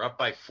 Hey, we're up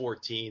by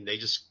 14. They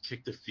just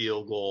kicked the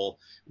field goal.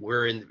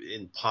 We're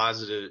in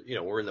positive,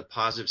 we're in the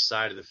positive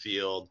side of the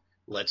field.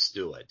 Let's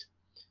do it.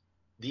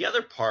 The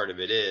other part of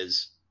it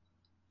is,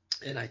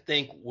 and I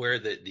think where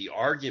the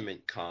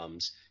argument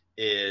comes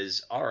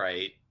is, all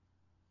right,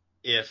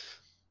 if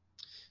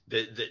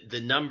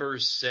the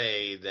numbers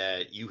say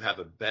that you have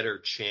a better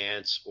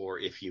chance, or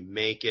if you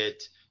make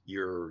it,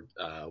 your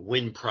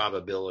win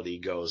probability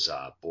goes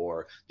up,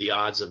 or the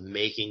odds of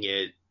making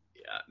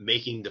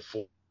the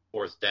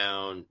fourth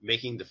down,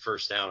 making the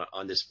first down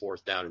on this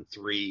 4th down and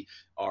 3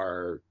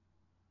 are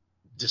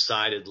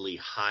decidedly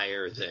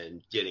higher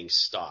than getting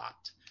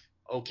stopped.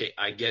 Okay,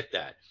 I get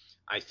that.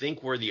 I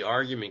think where the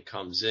argument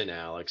comes in,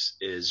 Alex,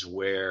 is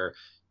where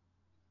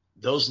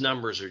those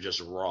numbers are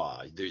just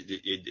raw.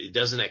 It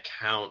doesn't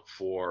account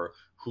for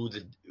who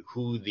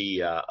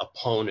the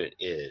opponent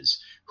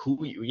is,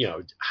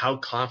 how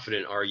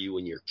confident are you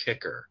in your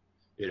kicker?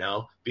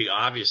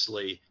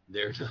 Obviously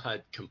they're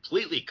not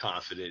completely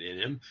confident in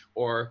him,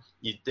 or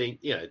you think,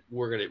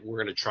 we're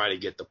gonna try to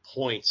get the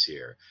points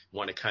here.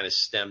 Want to kind of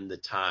stem the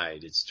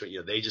tide. It's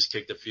they just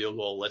kicked a field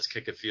goal. Let's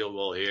kick a field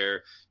goal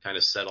here, kind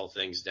of settle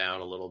things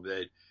down a little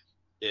bit.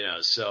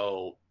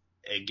 So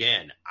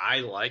again, I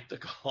like the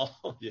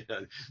call.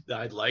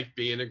 I like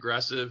being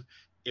aggressive.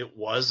 It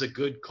was a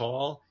good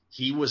call.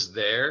 He was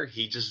there.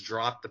 He just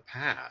dropped the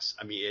pass.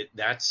 I mean,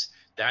 that's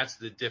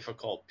the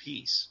difficult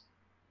piece.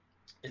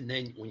 And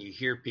then when you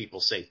hear people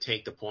say,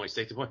 take the points,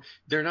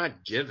 they're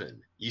not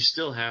given. You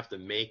still have to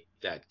make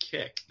that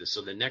kick.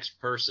 So the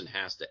next person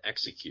has to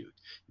execute,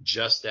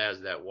 just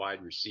as that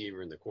wide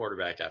receiver and the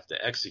quarterback have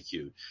to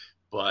execute.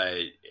 But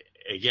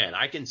again,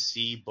 I can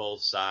see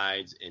both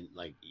sides, and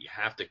you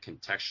have to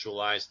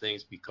contextualize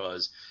things,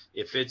 because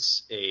if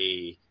it's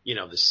the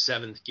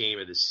 7th game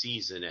of the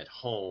season at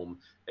home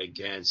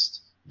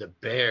against the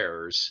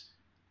Bears,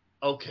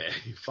 okay,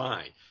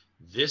 fine.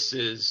 This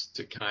is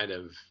to kind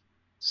of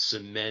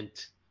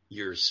cement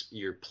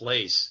your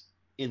place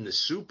in the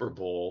Super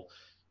Bowl.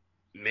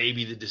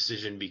 maybe the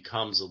decision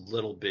becomes a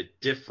little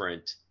bit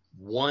different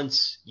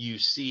once you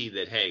see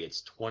that, hey,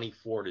 it's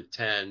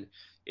 24-10.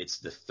 It's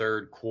the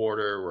third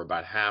quarter. We're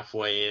about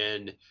halfway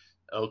in.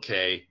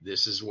 Okay,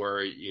 this is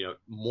where,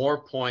 more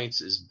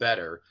points is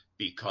better,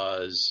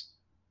 because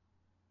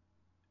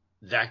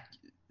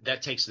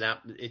it takes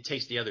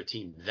the other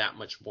team that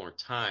much more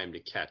time to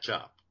catch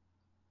up,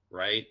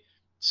 right?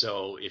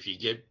 So if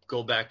you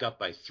go back up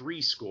by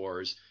 3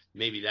 scores,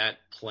 maybe that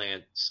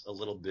plants a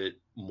little bit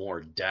more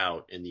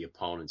doubt in the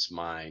opponent's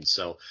mind.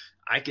 So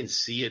I can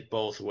see it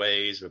both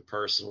ways, but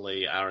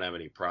personally, I don't have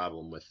any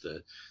problem with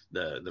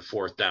the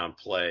fourth down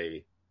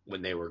play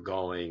when they were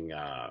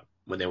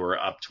when they were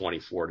up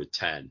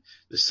 24-10.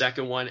 The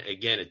second one,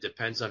 again, it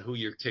depends on who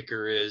your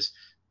kicker is.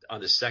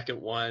 On the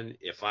second one,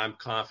 if I'm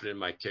confident in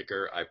my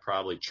kicker, I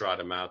probably trot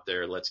him out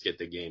there. Let's get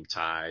the game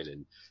tied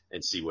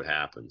and see what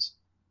happens.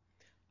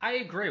 I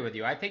agree with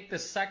you. I think the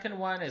second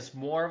one is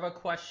more of a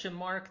question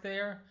mark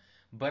there,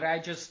 but I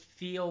just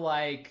feel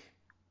like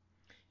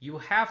you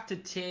have to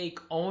take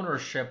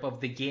ownership of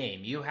the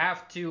game. You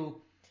have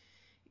to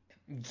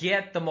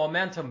get the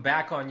momentum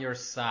back on your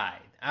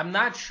side. I'm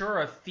not sure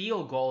a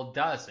field goal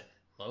does it,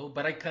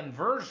 but a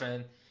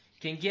conversion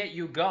can get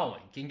you going,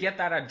 can get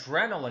that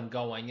adrenaline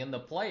going in the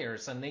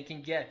players, and they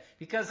can get,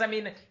 because, I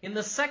mean, in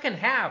the second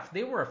half,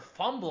 they were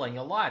fumbling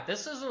a lot.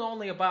 This isn't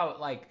only about,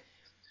 like,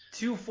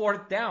 2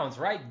 fourth downs,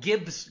 right?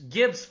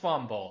 Gibbs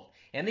fumbled,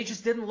 and they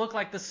just didn't look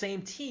like the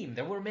same team.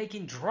 They were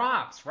making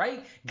drops,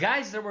 right?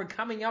 Guys that were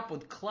coming up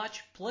with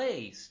clutch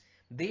plays.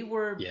 They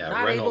were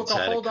not Reynolds able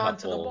to hold on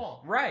to the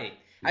ball. Right.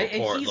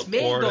 And he's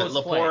made those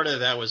Laporta, plays.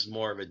 that was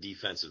more of a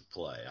defensive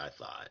play, I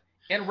thought.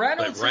 And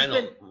Reynolds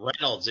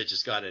it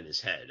just got in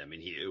his head. I mean,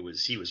 he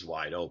was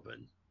wide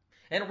open.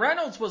 And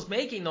Reynolds was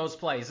making those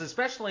plays,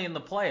 especially in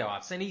the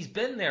playoffs, and he's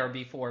been there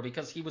before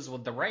because he was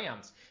with the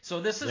Rams. So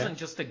this isn't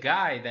just a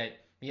guy that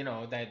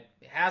that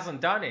hasn't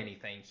done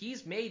anything.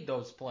 He's made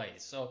those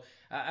plays. So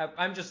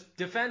I'm just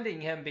defending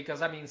him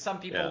because, I mean,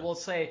 some people will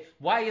say,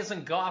 why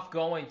isn't Goff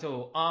going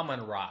to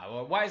Amon-Ra?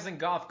 Or why isn't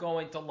Goff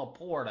going to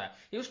Laporta?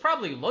 He was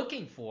probably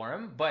looking for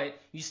him, but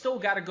you still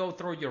got to go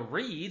through your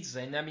reads.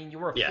 And, I mean, you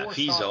were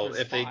forced off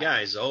if the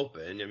guy's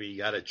open, I mean, you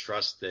got to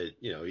trust that,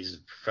 he's a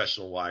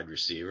professional wide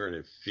receiver. And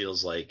it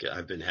feels like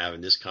I've been having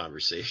this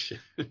conversation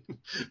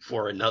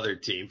for another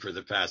team for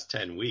the past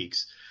 10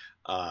 weeks.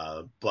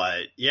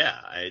 But yeah,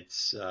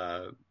 it's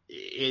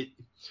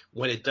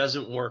when it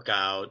doesn't work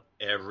out,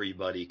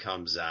 everybody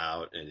comes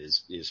out and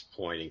is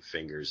pointing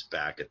fingers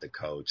back at the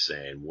coach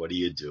saying, what are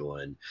you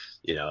doing?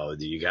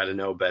 You got to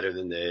know better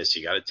than this.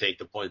 You got to take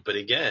the point. But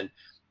again,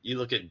 you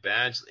look at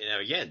Badgley,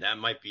 and again, that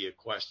might be a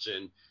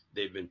question.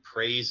 They've been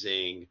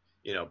praising,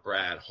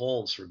 Brad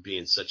Holmes for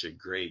being such a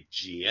great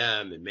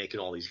GM and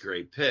making all these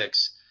great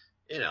picks.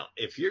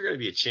 If you're going to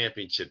be a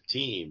championship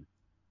team,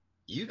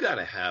 you got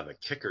to have a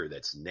kicker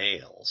that's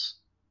nails,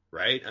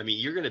 right? I mean,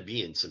 you're going to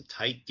be in some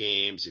tight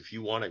games. If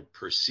you want to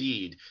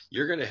proceed,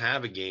 you're going to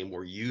have a game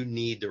where you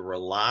need to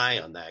rely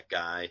on that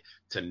guy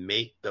to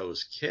make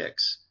those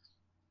kicks.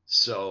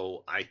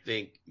 So I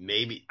think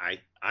maybe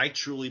I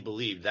truly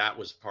believe that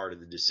was part of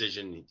the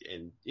decision.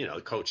 And,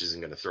 the coach isn't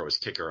going to throw his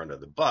kicker under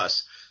the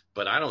bus,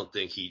 but I don't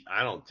think he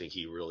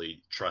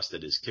really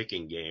trusted his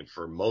kicking game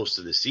for most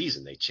of the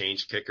season. They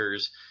changed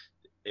kickers,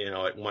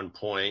 at one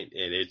point,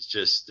 and it's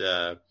just,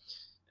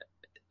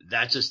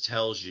 that just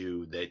tells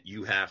you that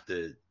you have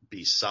to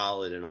be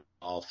solid in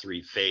all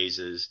 3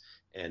 phases,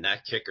 and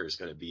that kicker is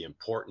going to be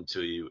important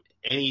to you.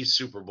 Any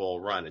Super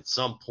Bowl run, at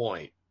some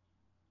point,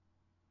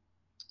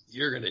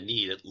 you're going to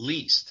need at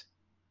least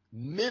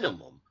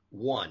minimum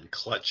 1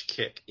 clutch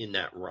kick in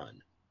that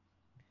run.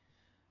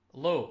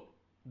 Lou,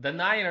 the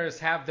Niners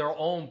have their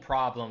own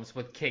problems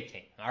with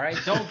kicking. All right,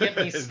 don't get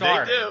me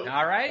started. They do.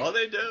 All right. Oh,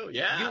 they do.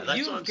 Yeah,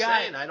 that's what I'm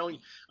saying. I don't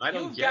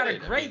You've get got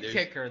it. a great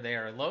kicker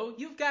there, Lou.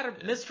 You've got a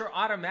Mr.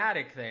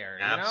 Automatic there.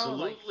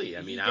 Absolutely.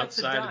 I mean,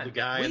 outside of the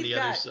guy on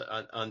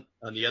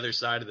the other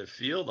side of the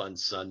field on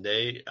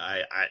Sunday,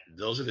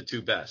 those are the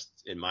 2 best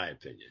in my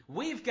opinion.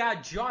 We've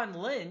got John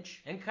Lynch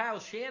and Kyle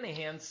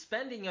Shanahan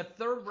spending a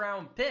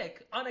 3rd-round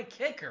pick on a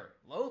kicker,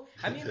 Lou.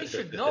 I mean, they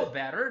should know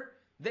better.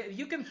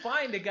 You can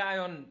find a guy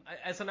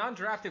as an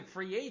undrafted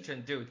free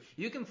agent, dude.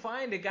 You can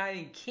find a guy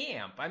in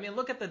camp. I mean,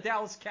 look at the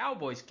Dallas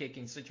Cowboys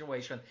kicking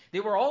situation.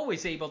 They were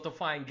always able to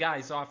find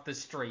guys off the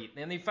street,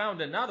 and they found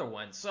another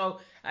one.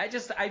 So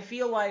I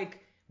feel like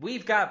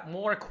we've got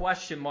more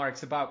question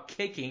marks about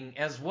kicking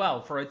as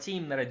well for a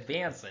team that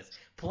advances.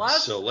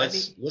 Plus, so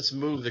let's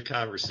move the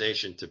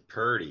conversation to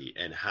Purdy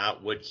and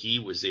what he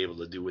was able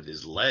to do with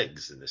his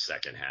legs in the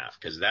second half,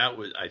 because that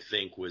I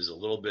think was a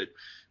little bit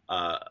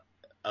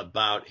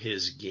about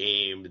his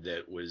game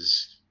that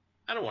was,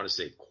 I don't want to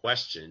say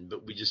questioned,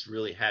 but we just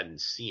really hadn't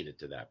seen it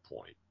to that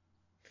point.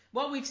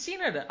 Well, we've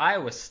seen it at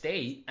Iowa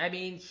State. I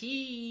mean,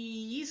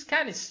 he's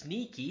kind of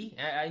sneaky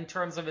in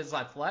terms of his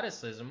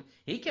athleticism.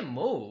 He can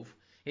move.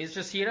 It's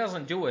just he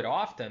doesn't do it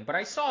often. But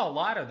I saw a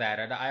lot of that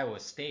at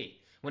Iowa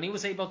State. When he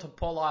was able to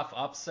pull off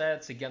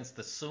upsets against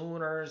the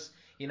Sooners,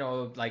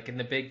 like in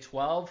the Big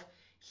 12,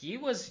 he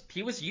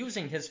was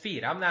using his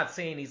feet. I'm not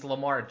saying he's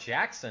Lamar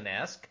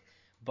Jackson-esque,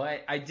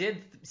 but I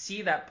did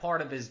see that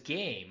part of his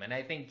game, and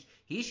I think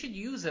he should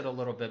use it a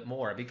little bit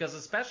more, because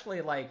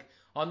especially like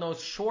on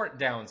those short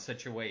down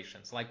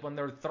situations, like when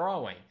they're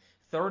throwing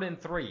 3rd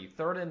and 3,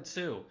 3rd and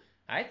 2,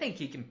 I think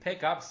he can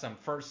pick up some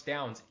first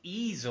downs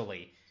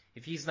easily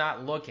if he's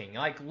not looking.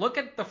 Like, look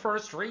at the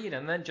first read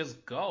and then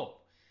just go.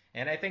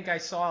 And I think I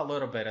saw a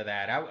little bit of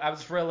that. I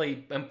was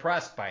really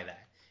impressed by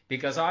that,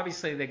 because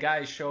obviously the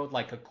guy showed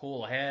like a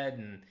cool head,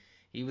 and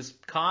he was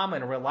calm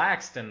and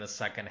relaxed in the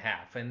second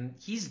half. And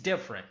he's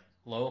different,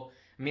 Lo.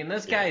 I mean,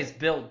 this guy is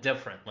built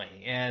differently,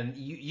 and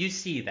you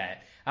see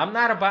that. I'm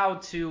not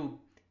about to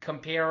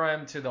compare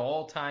him to the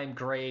all-time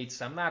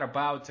greats. I'm not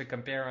about to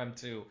compare him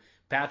to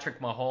Patrick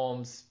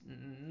Mahomes.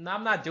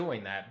 I'm not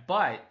doing that.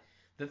 But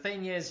the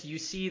thing is, you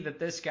see that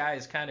this guy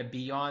is kind of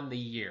beyond the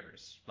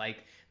years. Like,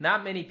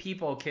 not many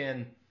people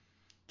can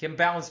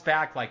bounce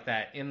back like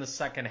that in the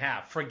second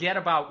half. Forget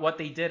about what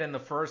they did in the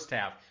first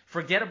half.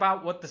 Forget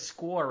about what the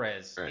score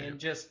is, right, and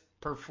just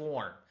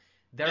perform.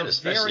 There are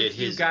very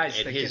few guys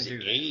that can do that. At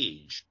his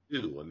age,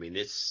 too. I mean,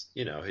 it's,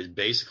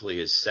 basically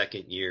his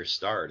second year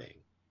starting.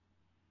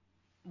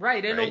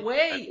 Right, in a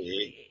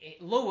way,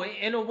 Lou,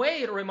 in a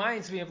way, it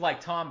reminds me of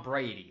like Tom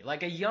Brady,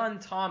 like a young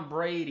Tom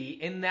Brady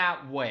in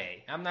that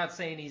way. I'm not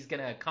saying he's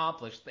going to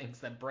accomplish things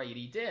that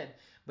Brady did,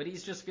 but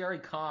he's just very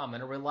calm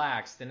and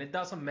relaxed, and it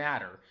doesn't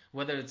matter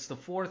whether it's the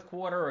fourth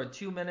quarter or a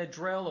 2-minute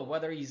drill or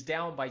whether he's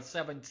down by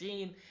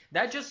 17.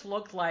 That just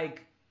looked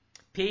like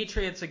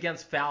Patriots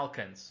against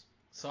Falcons.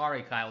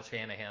 Sorry, Kyle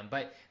Shanahan,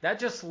 but that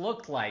just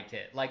looked like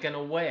it, like in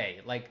a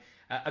way, like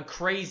a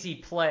crazy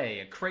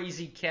play, a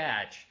crazy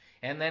catch.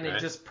 And then it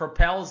just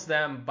propels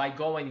them by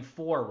going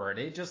forward.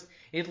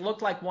 It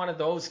looked like one of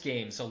those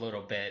games a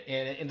little bit.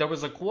 And there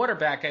was a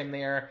quarterback in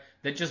there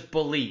that just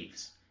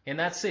believes. And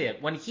that's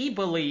it. When he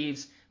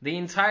believes, the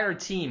entire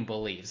team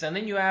believes. And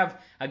then you have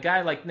a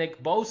guy like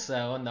Nick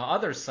Bosa on the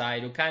other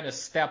side who kind of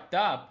stepped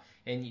up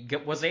and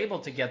was able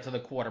to get to the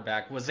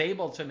quarterback, was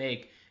able to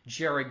make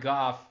Jared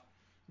Goff,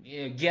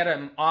 get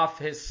him off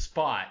his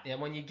spot. And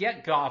when you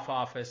get Goff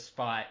off his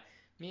spot,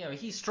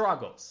 he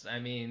struggles. I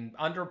mean,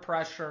 under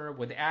pressure,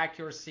 with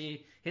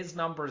accuracy, his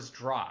numbers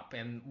drop.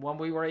 And when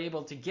we were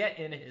able to get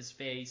in his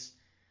face,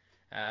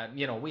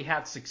 we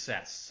had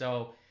success.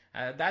 So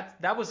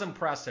that was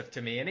impressive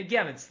to me. And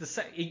again,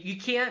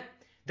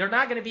 they're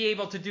not going to be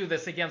able to do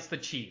this against the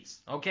Chiefs,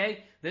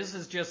 okay? This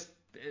is just,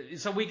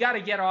 so we got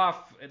to get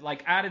off,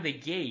 like, out of the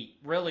gate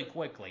really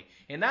quickly.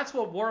 And that's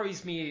what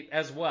worries me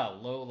as well,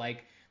 Lou.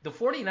 Like, the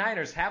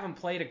 49ers haven't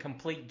played a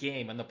complete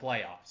game in the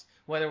playoffs.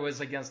 Whether it was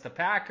against the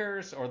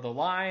Packers or the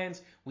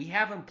Lions, we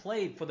haven't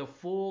played for the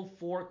full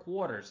 4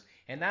 quarters.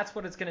 And that's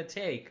what it's going to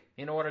take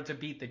in order to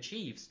beat the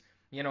Chiefs,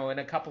 in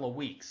a couple of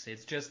weeks.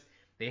 It's just,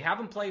 they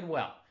haven't played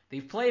well.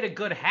 They've played a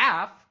good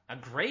half, a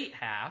great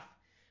half,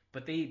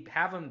 but they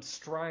haven't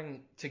strung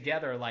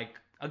together like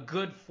a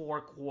good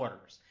 4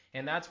 quarters.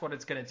 And that's what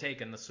it's going to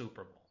take in the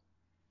Super Bowl.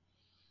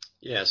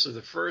 Yeah, so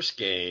the first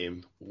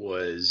game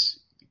was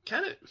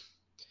kind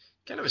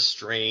of a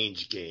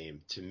strange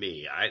game to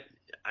me.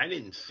 I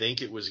didn't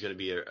think it was going to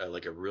be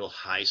a real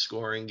high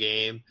scoring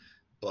game,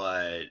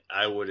 but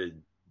I would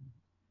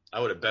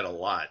have bet a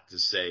lot to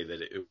say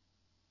that it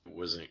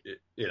wasn't,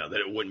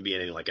 that it wouldn't be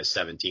anything like a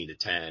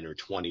 17-10 or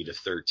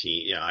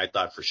 20-13. I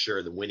thought for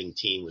sure the winning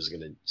team was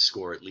going to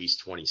score at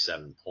least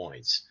 27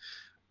 points.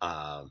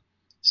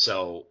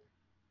 So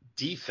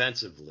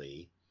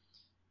defensively,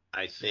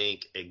 I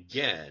think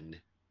again,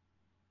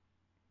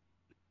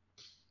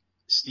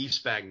 Steve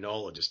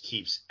Spagnuolo just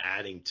keeps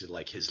adding to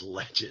like his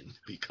legend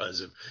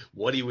because of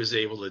what he was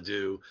able to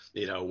do,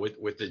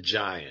 with the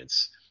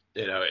Giants,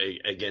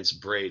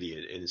 against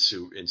Brady in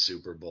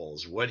Super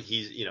Bowls, what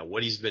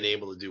he's been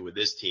able to do with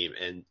this team.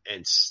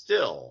 And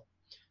still,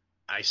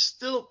 I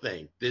still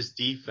think this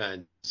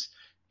defense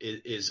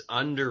is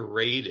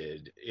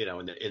underrated,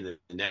 in the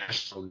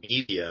national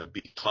media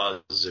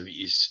because of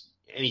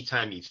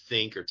anytime you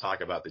think or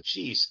talk about the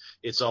Chiefs,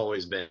 it's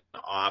always been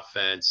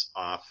offense,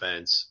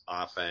 Mahomes,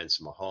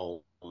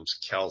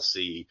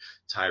 Kelsey,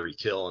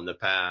 Tyreek Hill in the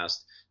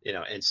past,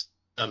 and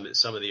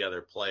some of the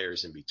other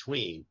players in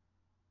between.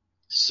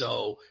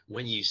 So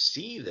when you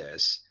see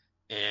this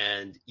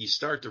and you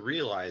start to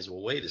realize,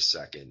 well, wait a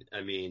second.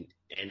 I mean,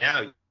 and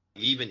now you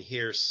even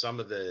hear some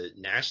of the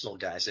national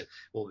guys say,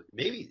 well,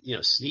 maybe,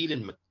 Snead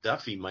and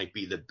McDuffie might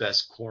be the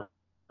best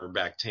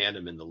cornerback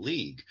tandem in the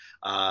league.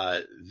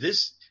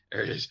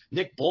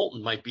 Nick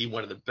Bolton might be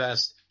one of the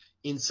best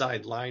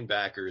inside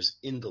linebackers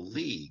in the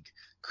league.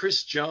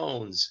 Chris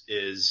Jones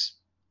is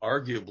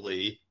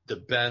arguably the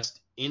best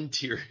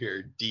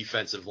interior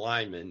defensive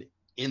lineman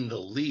in the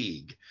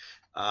league.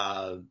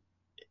 And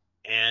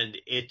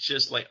it's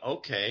just like,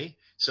 okay,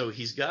 so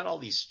he's got all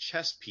these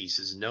chess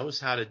pieces, knows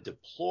how to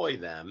deploy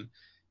them.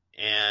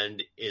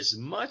 And as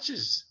much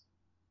as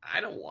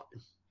I don't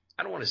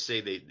want to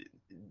say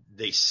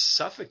they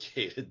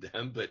suffocated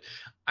them, but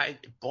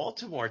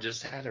Baltimore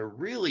just had a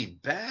really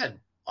bad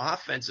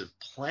offensive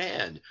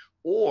plan.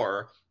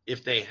 Or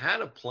if they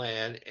had a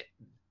plan,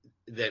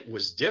 that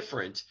was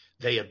different,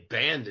 they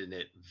abandoned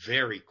it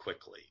very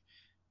quickly.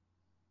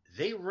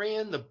 They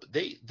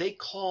they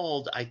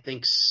called, I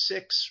think,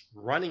 6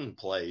 running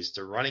plays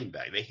to running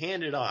back. They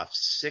handed off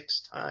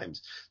 6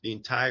 times the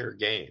entire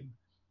game.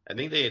 I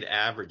think they had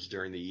averaged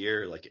during the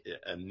year like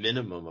a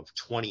minimum of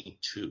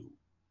 22.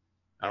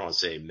 I don't want to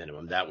say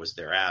minimum, that was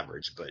their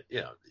average, but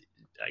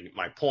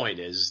my point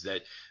is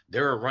that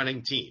they're a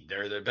running team.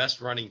 They're the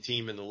best running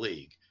team in the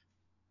league.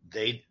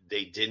 They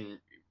didn't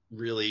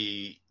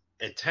really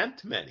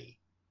attempt many.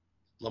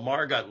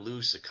 Lamar got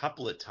loose a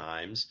couple of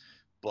times,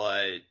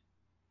 and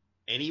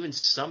even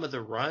some of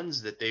the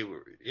runs that they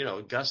were,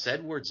 Gus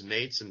Edwards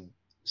made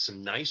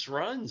some nice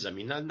runs. I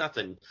mean,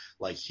 nothing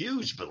like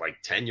huge, but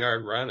like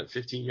 10-yard run, a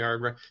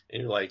 15-yard run.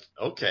 And you're like,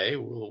 okay,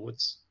 well,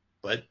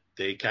 but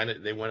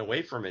they went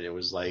away from it. It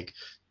was like,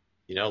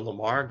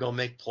 Lamar, go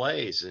make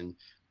plays. And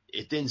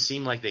it didn't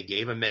seem like they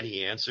gave him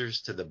many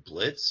answers to the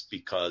blitz,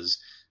 because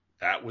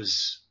that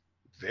was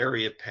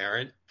very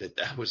apparent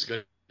that was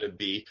going to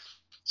be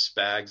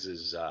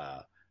Spags'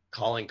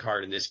 calling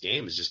card in this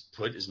game, is just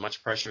put as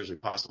much pressure as we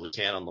possibly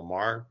can on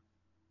Lamar.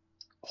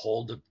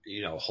 Hold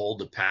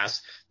the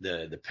pass,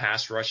 the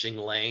pass rushing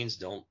lanes.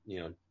 Don't,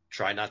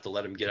 try not to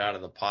let him get out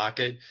of the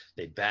pocket.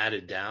 They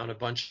batted down a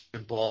bunch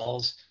of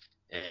balls.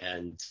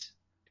 And,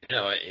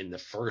 in the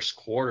first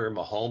quarter,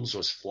 Mahomes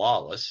was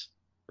flawless,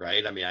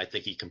 right? I mean, I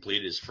think he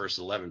completed his first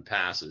 11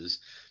 passes,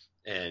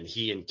 and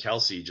he and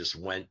Kelsey just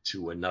went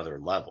to another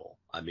level.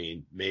 I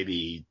mean,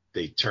 maybe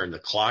they turned the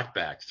clock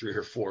back 3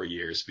 or 4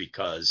 years,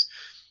 because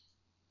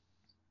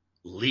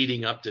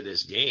leading up to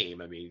this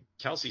game, I mean,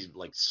 Kelsey's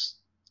like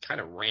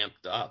kind of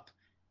ramped up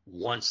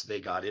once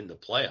they got in the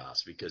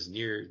playoffs, because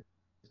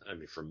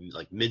from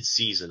like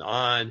mid-season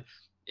on,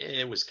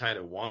 it was kind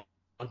of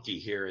wonky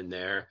here and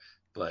there.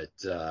 But,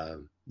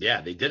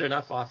 they did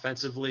enough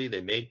offensively. They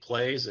made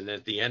plays. And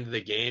at the end of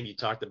the game, you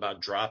talked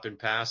about dropping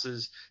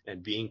passes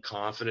and being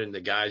confident in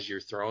the guys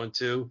you're throwing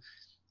to.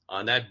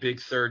 On that big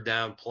 3rd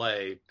down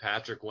play,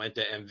 Patrick went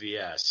to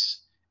MVS,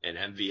 and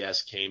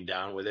MVS came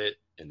down with it,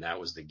 and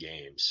that was the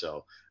game.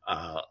 So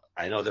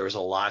I know there was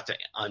a lot to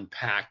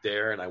unpack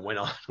there, and I went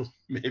on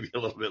maybe a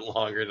little bit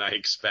longer than I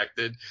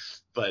expected.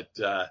 But,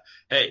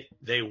 hey,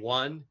 they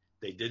won.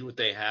 They did what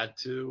they had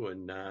to,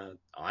 and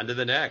on to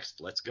the next.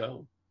 Let's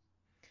go.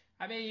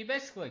 I mean, you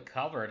basically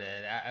covered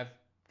it. I've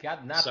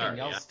got nothing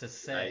else to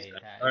say.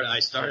 I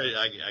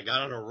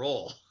got on a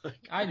roll.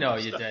 I know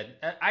you did.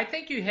 I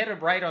think you hit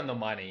it right on the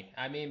money.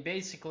 I mean,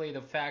 basically the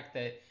fact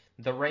that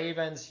the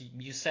Ravens,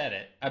 you said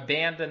it,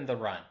 abandoned the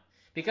run.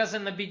 Because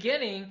in the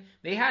beginning,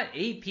 they had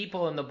 8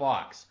 people in the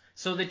box.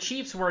 So the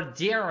Chiefs were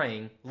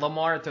daring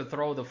Lamar to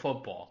throw the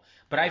football.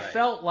 But I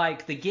felt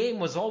like the game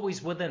was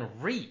always within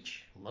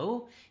reach,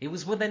 Lou. It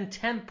was within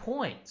 10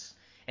 points.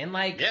 And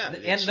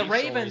the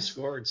Ravens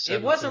scored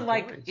it wasn't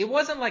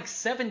like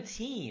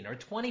 17 or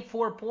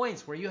 24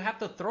 points where you have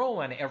to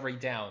throw on every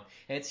down.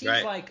 And it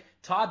seems like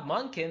Todd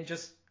Monken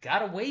just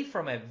got away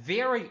from it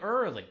very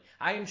early.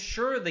 I am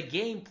sure the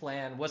game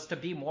plan was to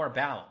be more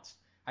balanced.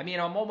 I mean,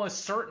 I'm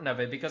almost certain of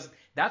it, because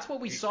that's what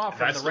we saw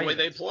from the Ravens. That's the way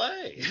they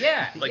play.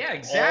 Yeah,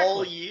 exactly.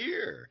 All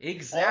year.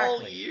 Exactly.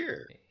 All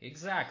year.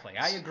 Exactly.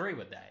 I agree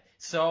with that.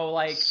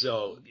 Lamar,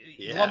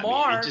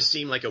 it just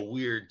seemed like a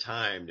weird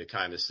time to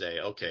kind of say,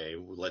 okay,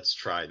 let's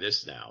try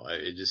this now.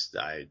 I just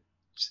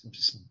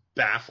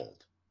baffled.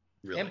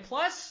 Really. And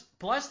plus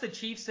the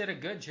Chiefs did a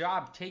good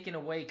job taking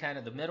away kind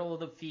of the middle of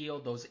the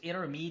field, those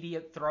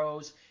intermediate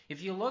throws.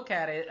 If you look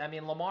at it, I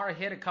mean, Lamar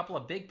hit a couple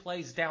of big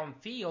plays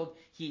downfield.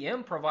 He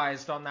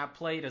improvised on that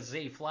play to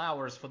Zay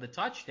Flowers for the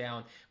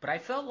touchdown. But I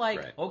felt like,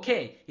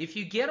 okay, if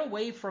you get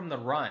away from the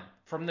run,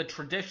 from the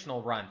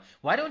traditional run,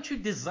 why don't you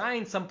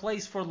design some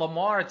place for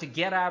Lamar to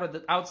get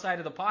outside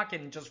of the pocket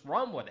and just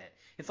run with it?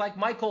 It's like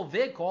Michael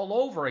Vick all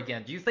over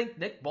again. Do you think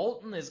Nick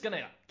Bolton is going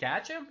to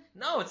catch him?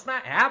 No, it's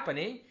not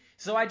happening.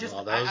 So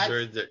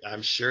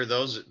I'm sure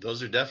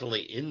those are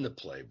definitely in the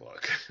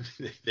playbook.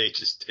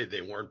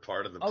 they weren't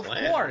part of the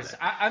plan. Of course.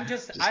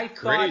 I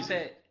thought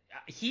that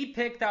he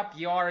picked up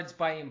yards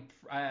by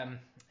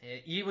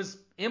he was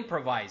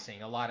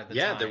improvising a lot of the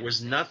time. Yeah, there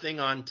was nothing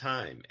on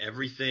time.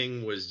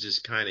 Everything was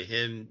just kind of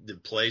him. The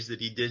plays that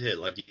he did hit,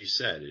 like you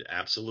said, it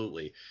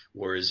absolutely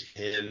was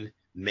him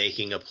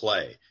making a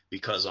play.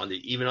 Because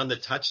even on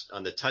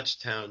the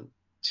touchdown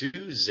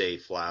to Zay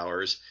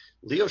Flowers,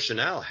 Leo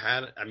Chenal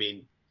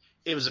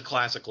it was a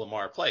classic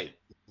Lamar play.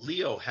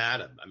 Leo had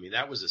him. I mean,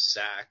 that was a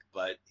sack,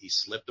 but he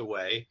slipped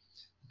away,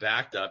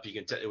 backed up. You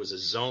can tell it was a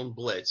zone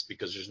blitz,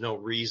 because there's no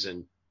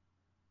reason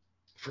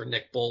for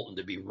Nick Bolton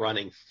to be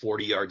running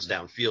 40 yards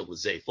downfield with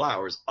Zay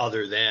Flowers,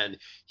 other than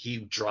he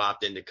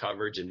dropped into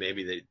coverage, and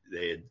maybe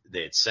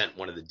they had sent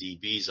one of the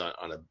DBs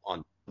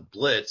on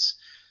blitz,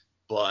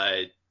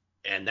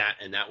 and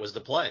that was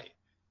the play.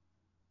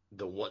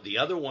 The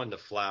other one to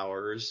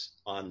Flowers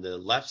on the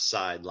left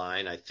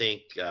sideline, I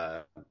think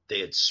they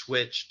had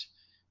switched.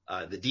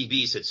 The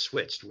DBs had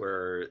switched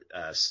where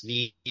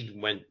Snead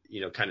went,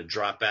 kind of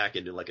dropped back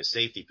into like a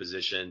safety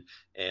position,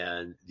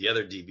 and the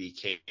other DB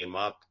came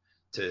up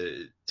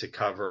to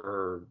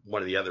cover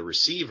one of the other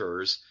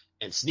receivers,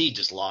 and Snead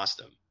just lost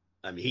him.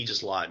 I mean, he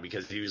just lost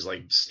because he was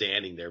like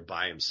standing there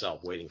by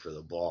himself waiting for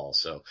the ball.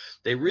 So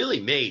they really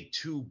made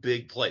two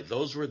big plays.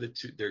 Those were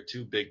their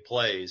two big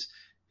plays.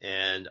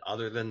 And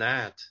other than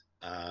that,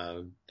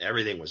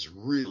 everything was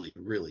really,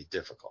 really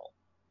difficult.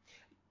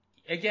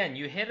 Again,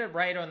 you hit it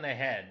right on the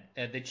head.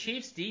 The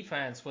Chiefs'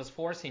 defense was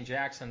forcing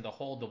Jackson to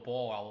hold the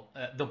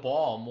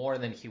ball more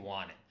than he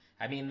wanted.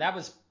 I mean, that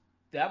was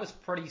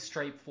pretty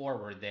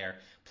straightforward there.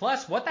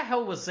 Plus, what the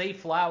hell was Zay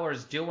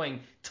Flowers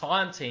doing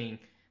taunting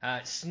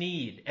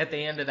Snead at the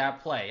end of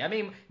that play? I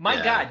mean,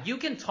 my God, you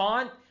can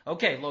taunt.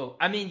 Okay, Lou,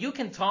 I mean, you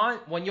can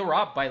taunt when you're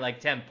up by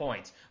like 10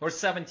 points or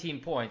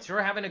 17 points.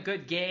 You're having a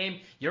good game.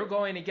 You're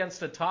going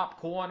against the top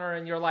corner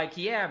and you're like,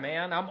 yeah,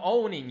 man, I'm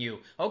owning you.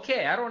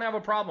 Okay, I don't have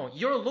a problem.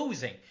 You're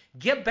losing.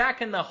 Get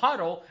back in the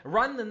huddle.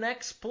 Run the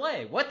next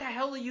play. What the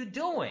hell are you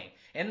doing?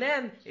 And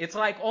then it's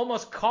like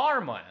almost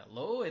karma,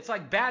 Lou. It's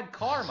like bad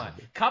karma.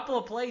 Couple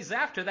of plays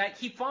after that,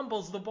 he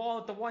fumbles the ball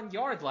at the 1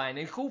 yard line.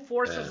 And who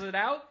forces it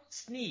out?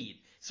 Snead.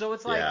 So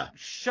it's like,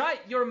 shut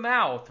your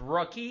mouth,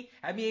 rookie.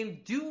 I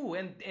mean, do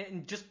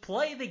and just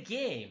play the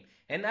game.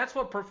 And that's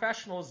what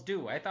professionals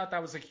do. I thought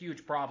that was a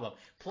huge problem.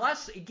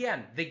 Plus,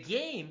 again, the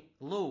game,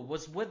 Lou,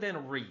 was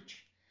within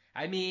reach.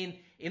 I mean,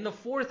 in the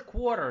fourth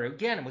quarter,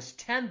 again, it was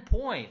 10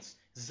 points.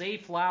 Zay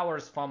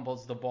Flowers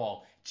fumbles the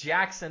ball.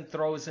 Jackson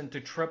throws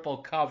into triple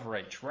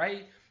coverage,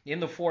 right? In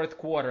the fourth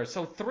quarter.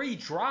 So 3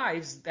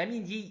 drives, I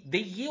mean, they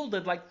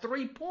yielded like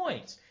 3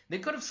 points. They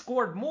could have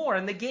scored more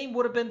and the game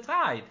would have been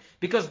tied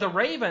because the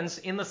Ravens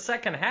in the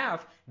second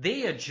half,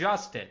 they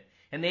adjusted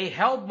and they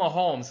held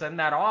Mahomes and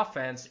that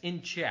offense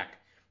in check.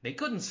 They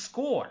couldn't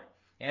score.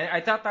 And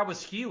I thought that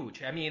was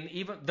huge. I mean,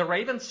 even the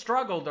Ravens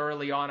struggled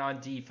early on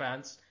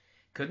defense,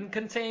 couldn't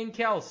contain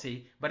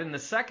Kelce, but in the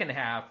second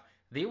half,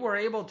 they were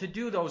able to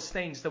do those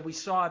things that we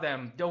saw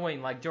them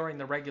doing like during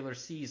the regular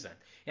season.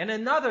 And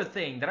another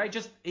thing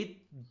that it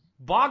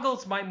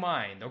boggles my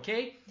mind,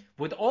 okay?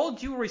 With all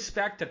due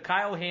respect to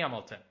Kyle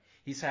Hamilton,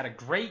 he's had a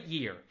great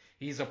year.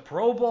 He's a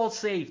Pro Bowl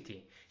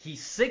safety.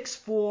 He's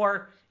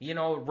 6'4",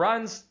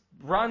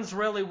 runs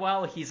really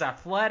well. He's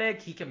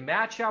athletic. He can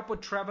match up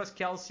with Travis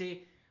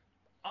Kelce.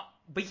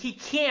 But he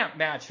can't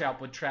match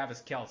up with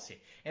Travis Kelce.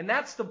 And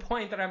that's the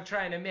point that I'm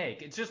trying to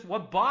make. It's just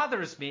what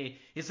bothers me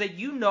is that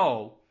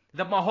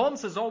that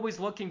Mahomes is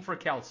always looking for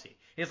Kelce.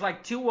 It's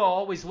like Tua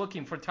always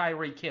looking for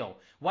Tyreek Hill.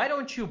 Why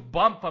don't you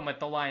bump him at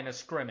the line of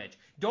scrimmage?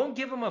 Don't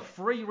give him a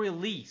free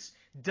release.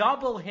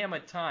 Double him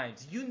at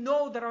times. You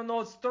know that on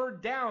those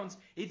third downs,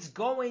 it's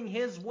going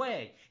his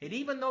way. And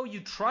even though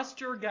you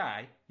trust your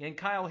guy in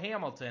Kyle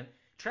Hamilton,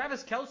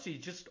 Travis Kelce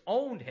just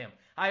owned him.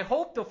 I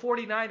hope the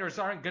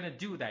 49ers aren't going to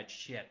do that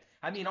shit.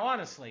 I mean,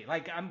 honestly,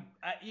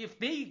 if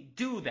they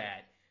do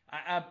that,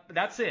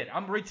 that's it.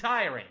 I'm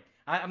retiring.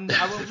 I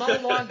will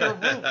no longer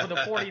root for the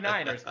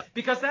 49ers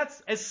because that's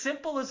as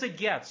simple as it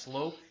gets,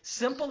 Lou.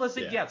 Simple as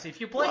it gets.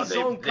 If you play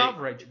zone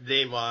coverage.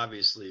 They've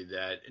obviously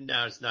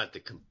now it's not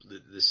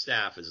the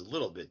staff is a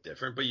little bit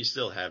different, but you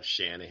still have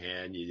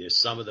Shanahan.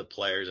 Some of the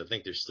players, I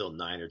think there's still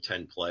 9 or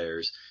 10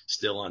 players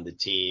still on the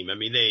team. I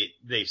mean,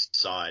 they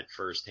saw it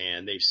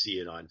firsthand. They see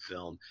it on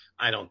film.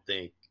 I don't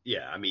think,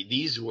 I mean,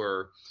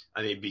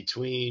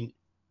 between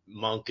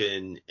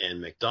Monken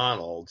and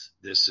McDonald,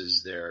 this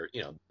is their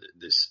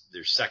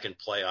second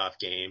playoff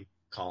game.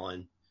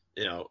 Colin,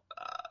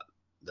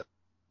 the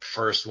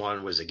first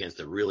one was against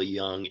a really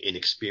young,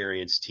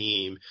 inexperienced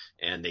team,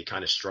 and they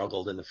kind of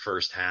struggled in the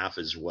first half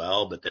as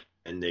well, but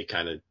then they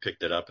kind of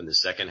picked it up in the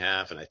second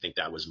half, and I think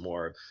that was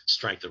more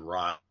strength of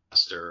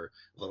roster,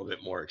 a little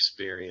bit more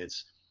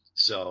experience.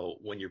 So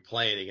when you're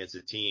playing against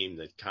a team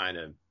that kind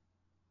of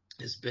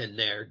has been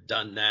there,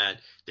 done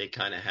that, they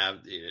kind of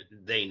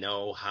they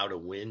know how to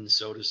win,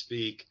 so to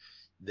speak,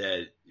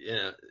 that,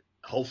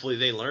 hopefully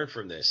they learn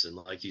from this. And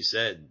like you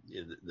said,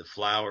 the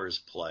Flowers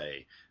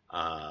play,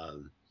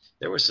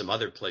 there were some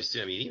other plays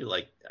too. I mean, even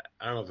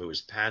I don't know if it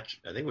was I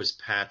think it was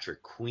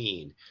Patrick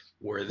Queen,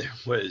 where there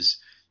was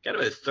kind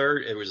of a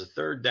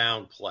third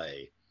down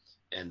play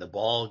and the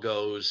ball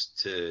goes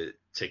to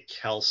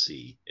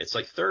Kelce. It's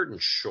like 3rd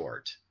and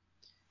short.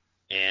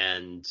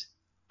 And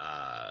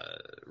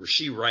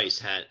Rashee Rice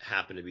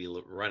happened to be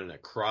running a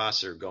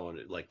crosser going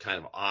like kind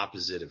of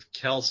opposite of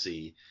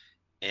Kelce,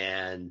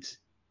 and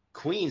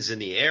Queen's in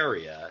the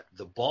area.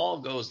 The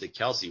ball goes to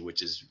Kelce,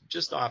 which is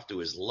just off to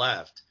his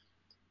left,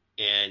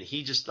 and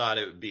he just thought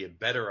it would be a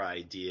better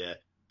idea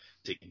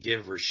to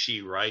give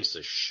Rashee Rice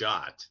a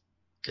shot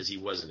because he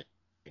wasn't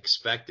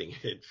expecting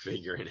it,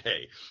 figuring,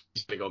 hey,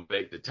 he's going to go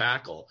make the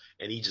tackle,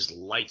 and he just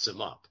lights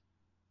him up.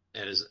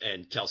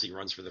 And Kelce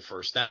runs for the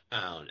first down.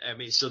 I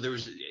mean, so there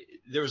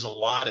was a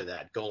lot of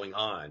that going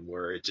on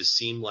where it just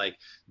seemed like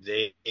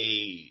the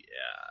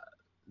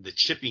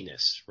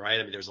chippiness, right?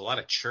 I mean, there's a lot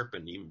of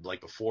chirping, even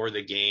like before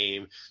the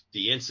game.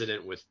 The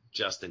incident with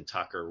Justin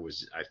Tucker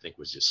I think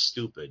was just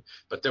stupid.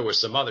 But there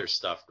was some other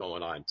stuff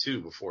going on too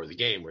before the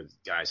game where the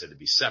guys had to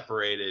be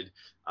separated.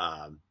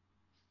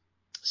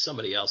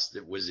 somebody else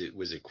that was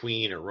it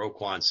Queen or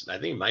Roquan? I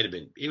think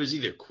it was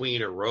either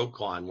Queen or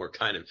Roquan where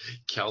kind of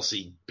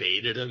Kelce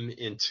baited him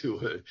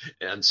into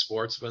an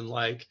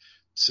unsportsmanlike.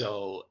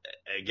 So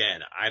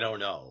again, I don't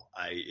know.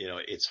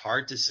 It's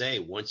hard to say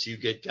once you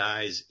get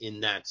guys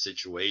in that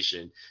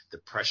situation, the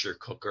pressure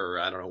cooker,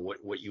 I don't know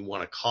what you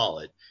want to call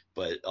it,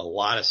 but a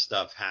lot of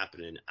stuff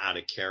happening out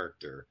of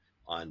character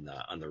on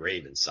the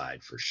Ravens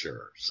side for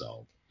sure.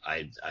 So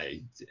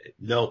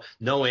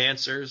no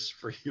answers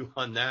for you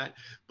on that,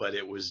 but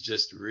it was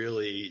just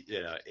really,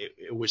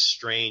 it was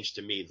strange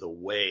to me the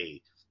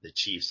way the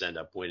Chiefs end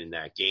up winning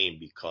that game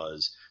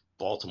because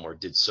Baltimore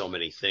did so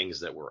many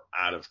things that were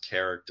out of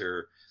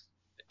character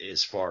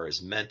as far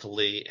as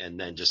mentally, and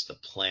then just the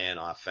plan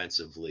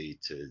offensively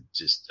to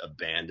just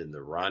abandon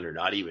the run or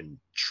not even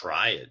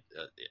try it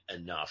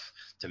enough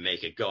to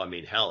make it go. I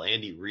mean, hell,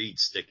 Andy Reid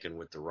sticking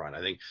with the run.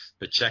 I think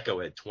Pacheco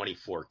had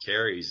 24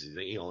 carries. I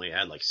think he only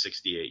had like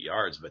 68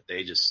 yards, but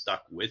they just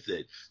stuck with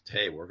it.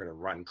 Hey, we're going to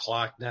run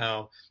clock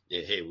now.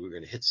 Hey, we're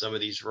going to hit some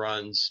of these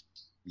runs.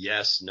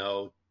 Yes,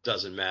 no,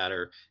 doesn't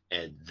matter.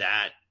 And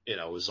that, it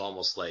was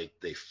almost like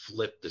they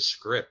flipped the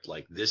script.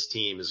 Like this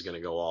team is going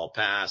to go all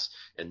pass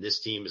and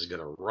this team is going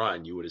to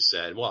run. You would have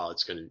said, well,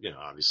 it's going to,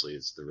 obviously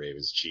it's the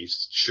Ravens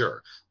Chiefs.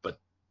 Sure. But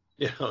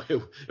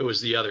it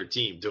was the other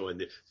team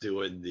doing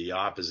the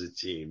opposite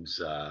team's,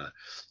 I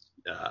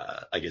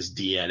guess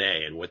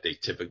DNA and what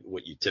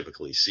you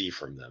typically see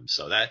from them.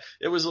 So that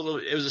it was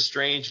a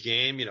strange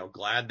game,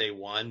 glad they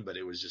won, but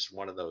it was just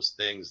one of those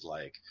things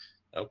like,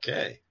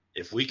 okay,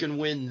 if we can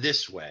win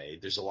this way,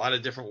 there's a lot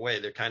of different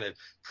ways. They're kind of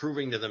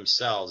proving to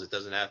themselves. It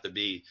doesn't have to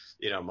be,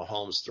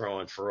 Mahomes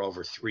throwing for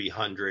over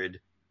 300,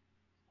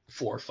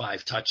 4 or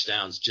 5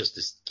 touchdowns just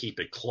to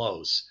keep it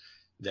close.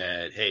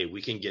 That, hey,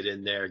 we can get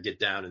in there, get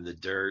down in the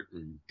dirt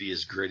and be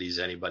as gritty as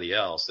anybody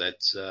else.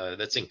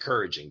 That's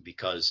encouraging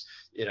because,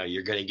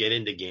 you're going to get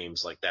into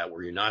games like that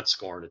where you're not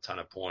scoring a ton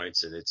of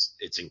points, and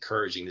it's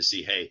encouraging to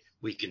see, hey,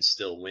 we can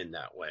still win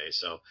that way.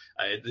 So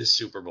this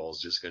Super Bowl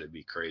is just going to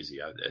be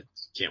crazy. I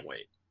can't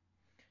wait.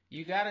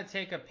 You got to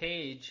take a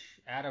page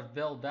out of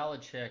Bill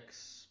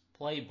Belichick's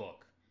playbook.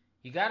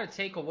 You got to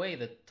take away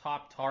the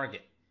top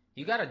target.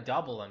 You got to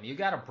double him. You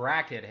got to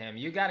bracket him.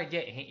 You got to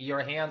get your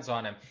hands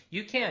on him.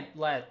 You can't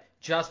let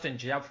Justin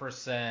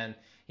Jefferson,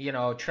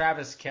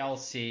 Travis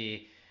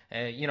Kelce,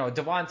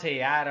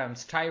 Devontae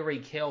Adams,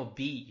 Tyreek Hill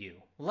beat you.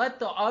 Let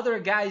the other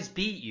guys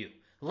beat you.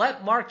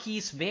 Let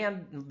Marquise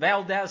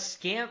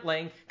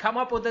Valdez-Scantling come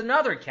up with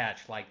another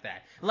catch like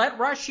that. Let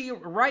Rashee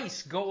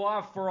Rice go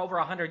off for over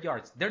 100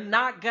 yards. They're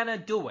not going to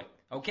do it,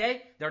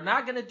 okay? They're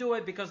not going to do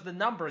it because the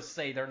numbers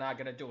say they're not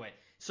going to do it.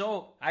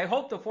 So I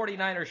hope the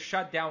 49ers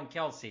shut down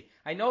Kelce.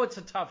 I know it's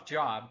a tough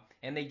job,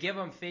 and they give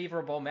him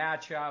favorable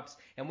matchups,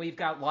 and we've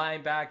got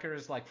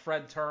linebackers like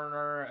Fred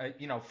Turner,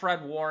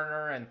 Fred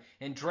Warner,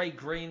 and Dre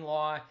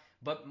Greenlaw.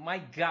 But my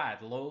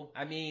God, Lou,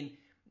 I mean,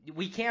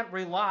 we can't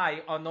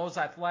rely on those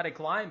athletic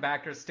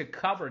linebackers to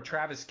cover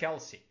Travis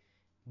Kelce.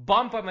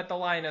 Bump him at the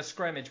line of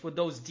scrimmage with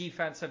those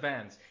defensive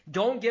ends.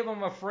 Don't give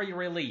him a free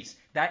release.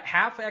 That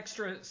half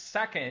extra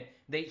second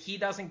that he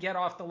doesn't get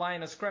off the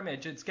line of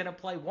scrimmage, it's going to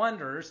play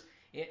wonders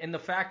in the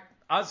fact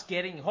us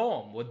getting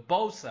home with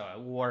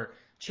Bosa or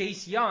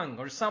Chase Young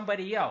or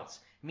somebody else.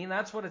 I mean,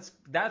 that's what it's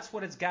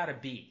got to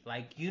be.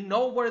 Like,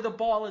 where the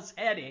ball is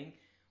heading.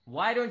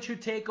 Why don't you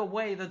take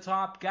away the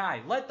top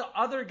guy? Let the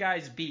other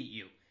guys beat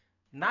you.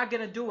 Not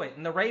going to do it.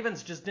 And the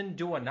Ravens just didn't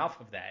do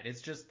enough of that.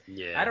 It's just,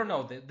 I don't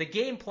know. The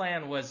game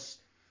plan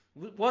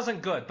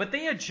wasn't good, but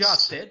they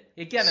adjusted.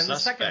 Again, in the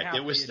second half.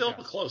 It was still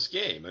a close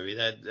game. I mean,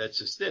 that's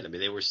just it. I mean,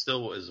 they were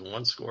still, it was a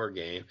 1-score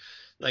game.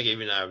 Like,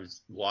 even I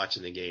was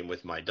watching the game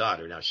with my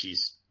daughter. Now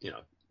she's,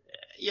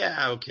 she's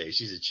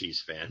a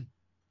Chiefs fan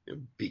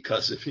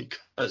because of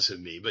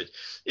me. But,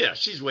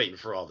 she's waiting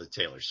for all the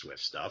Taylor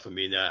Swift stuff. I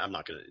mean, I'm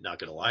not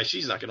gonna lie.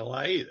 She's not going to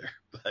lie either.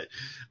 But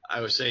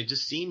I was saying, it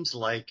just seems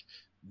like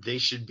they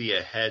should be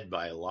ahead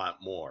by a lot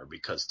more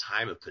because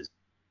time of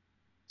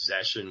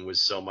possession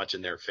was so much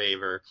in their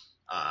favor.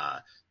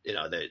 That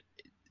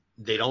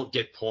they don't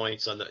get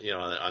points on the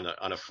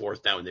on a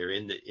fourth down. They're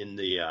in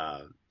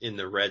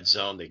the red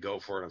zone. They go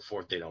for it on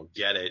fourth. They don't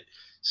get it.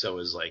 So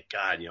it's like,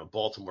 God,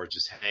 Baltimore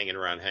just hanging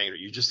around.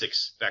 You're just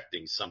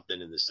expecting something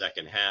in the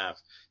second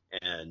half.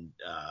 And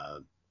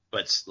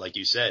but like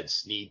you said,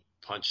 Snead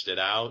punched it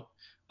out.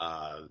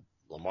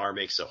 Lamar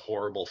makes a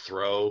horrible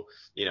throw,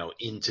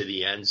 into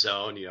the end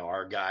zone.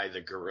 Our guy,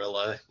 the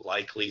gorilla,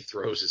 likely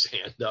throws his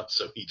hand up,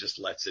 so he just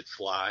lets it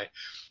fly.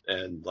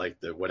 And like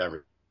the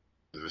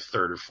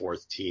third or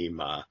fourth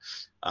team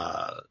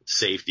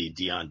safety,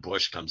 Deion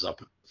Bush, comes up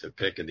with a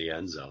pick in the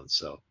end zone.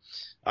 So,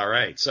 all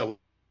right. So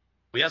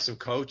we have some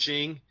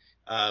coaching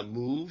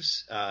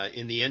moves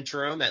in the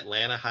interim.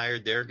 Atlanta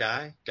hired their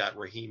guy, got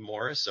Raheem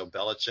Morris. So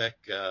Belichick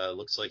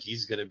looks like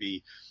he's going to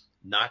be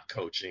not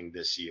coaching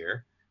this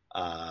year.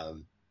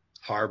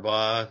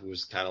 Harbaugh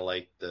was kind of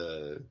like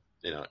the,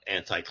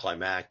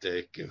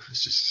 anticlimactic. It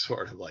was just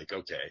sort of like,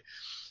 okay,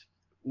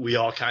 we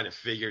all kind of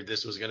figured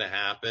this was going to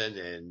happen,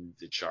 and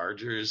the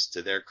Chargers,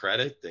 to their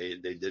credit, they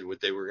did what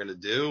they were going to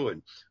do.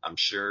 And I'm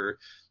sure,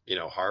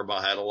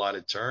 Harbaugh had a lot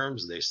of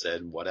terms. They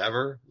said,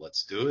 whatever,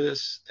 let's do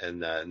this.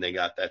 And they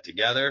got that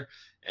together.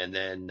 And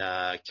then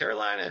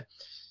Carolina,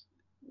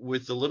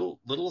 with a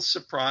little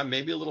surprise,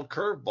 maybe a little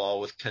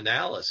curveball with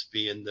Canales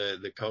being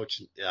the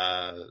coach,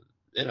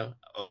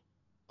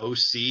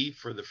 OC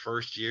for the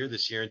first year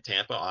this year in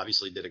Tampa,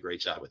 obviously did a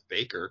great job with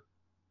Baker,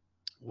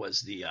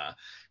 was the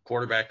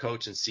quarterback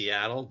coach in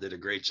Seattle, did a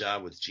great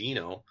job with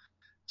Geno.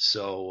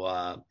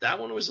 So that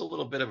one was a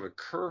little bit of a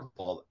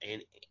curveball,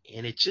 and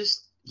it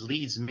just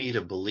leads me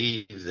to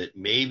believe that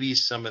maybe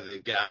some of the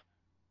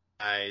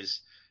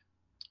guys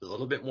a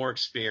little bit more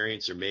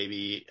experience, or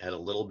maybe had a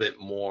little bit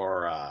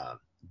more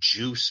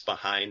juice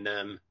behind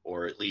them,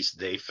 or at least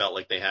they felt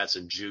like they had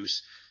some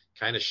juice,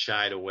 kind of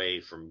shied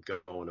away from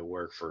going to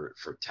work for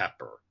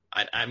Tepper.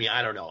 I mean,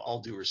 I don't know.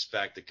 All due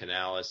respect to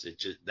Canales, it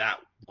just, that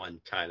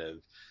one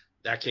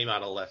that came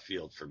out of left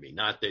field for me.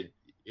 Not that,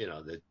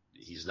 that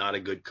he's not a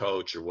good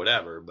coach or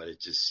whatever, but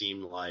it just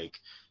seemed like,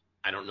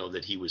 I don't know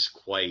that he was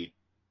quite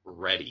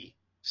ready,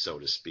 so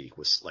to speak,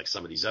 with like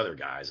some of these other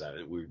guys.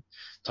 We were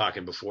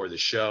talking before the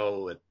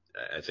show,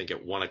 I think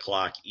at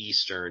 1:00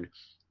 Eastern,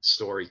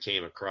 story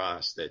came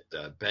across that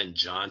Ben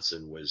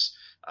Johnson was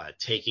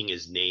taking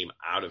his name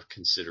out of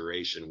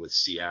consideration with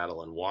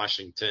Seattle and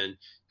Washington,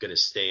 going to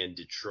stay in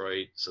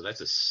Detroit. So that's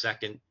a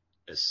second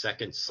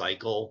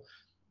cycle.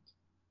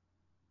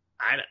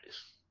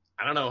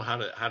 I don't know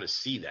how to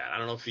see that. I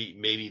don't know if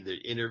maybe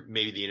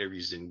the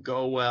interviews didn't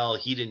go well.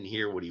 He didn't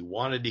hear what he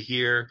wanted to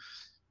hear,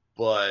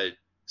 but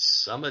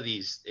some of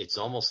these, it's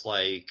almost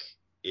like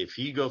if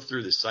you go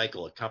through the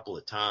cycle a couple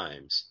of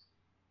times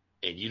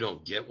and you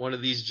don't get one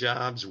of these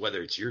jobs,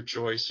 whether it's your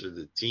choice or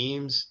the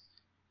team's,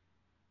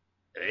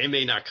 it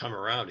may not come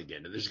around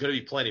again. And there's going to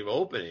be plenty of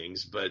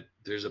openings, but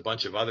there's a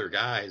bunch of other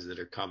guys that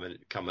are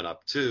coming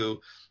up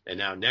too. And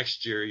now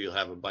next year you'll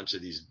have a bunch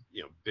of these,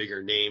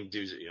 bigger name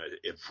dudes.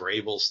 If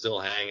Vrabel's still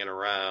hanging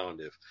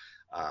around, if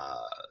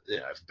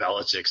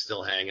Belichick's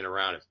still hanging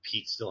around, if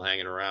Pete's still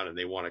hanging around, and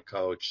they want to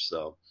coach.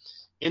 So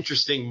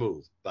interesting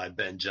move by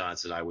Ben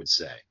Johnson, I would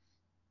say.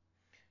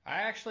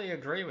 I actually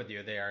agree with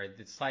you there.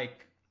 It's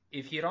like,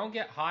 if you don't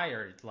get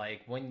hired,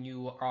 like when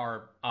you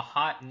are a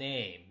hot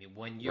name,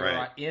 when you're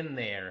right in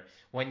there,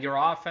 when your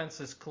offense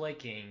is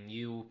clicking,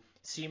 you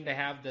seem to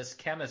have this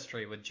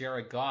chemistry with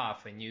Jared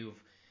Goff, and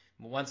you've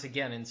once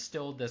again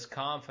instilled this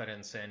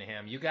confidence in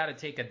him. You got to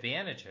take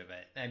advantage of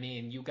it. I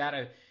mean, you got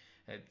to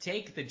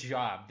take the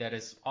job that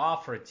is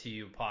offered to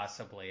you,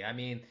 possibly. I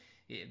mean,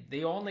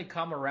 they only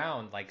come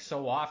around like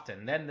so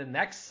often. Then the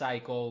next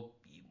cycle,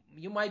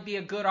 you might be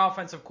a good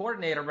offensive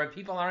coordinator, but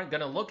people aren't going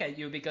to look at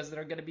you because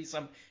there are going to be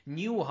some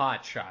new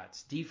hot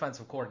shots,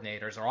 defensive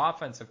coordinators or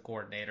offensive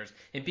coordinators,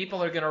 and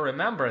people are going to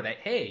remember that,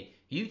 hey,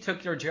 you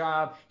took your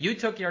job, you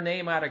took your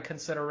name out of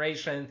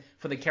consideration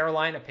for the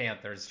Carolina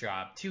Panthers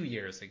job 2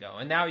 years ago,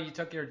 and now you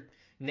took your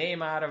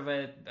name out of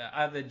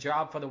the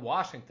job for the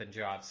Washington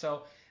job.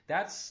 So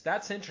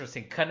that's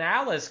interesting.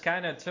 Canales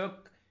kind of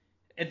took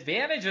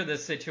advantage of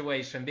this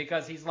situation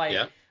because he's like,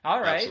 yeah, all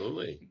right,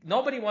 absolutely.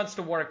 Nobody wants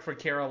to work for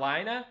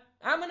Carolina.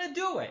 I'm going to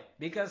do it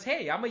because,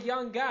 hey, I'm a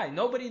young guy.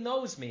 Nobody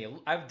knows me.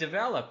 I've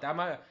developed. I'm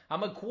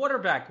a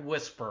quarterback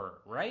whisperer,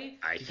 right?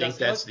 I think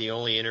that's the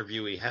only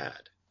interview he had.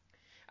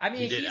 I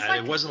mean,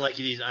 it wasn't like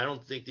I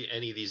don't think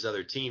any of these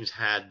other teams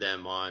had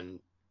them on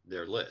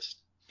their list.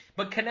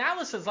 But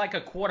Canales is like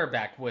a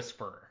quarterback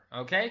whisperer,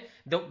 okay?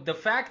 The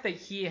fact that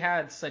he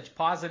had such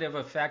positive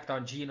effect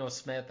on Geno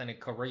Smith in a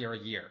career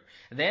year.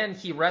 Then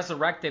he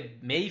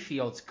resurrected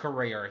Mayfield's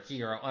career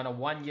here on a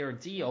 1-year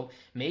deal.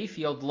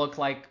 Mayfield looked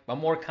like a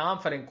more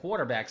confident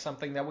quarterback,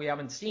 something that we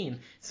haven't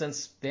seen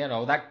since,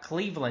 that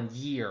Cleveland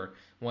year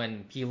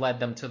when he led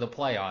them to the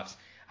playoffs.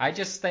 I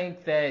just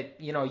think that,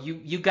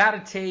 you got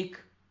to take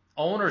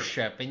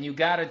ownership and you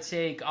got to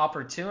take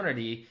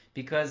opportunity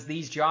because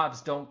these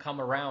jobs don't come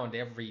around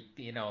every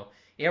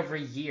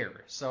year.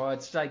 So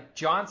it's like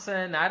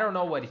Johnson, I don't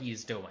know what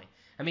he's doing.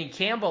 I mean,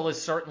 Campbell is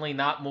certainly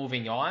not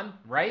moving on,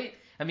 right?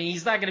 I mean,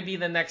 he's not going to be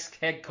the next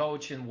head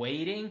coach in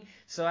waiting.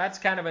 So that's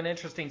kind of an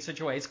interesting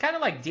situation. It's kind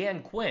of like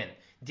Dan Quinn.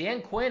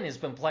 Dan Quinn has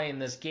been playing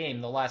this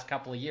game the last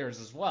couple of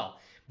years as well.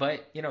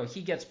 But,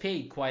 he gets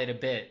paid quite a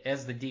bit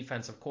as the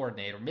defensive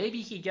coordinator.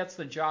 Maybe he gets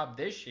the job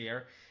this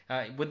year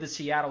with the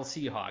Seattle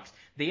Seahawks.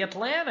 The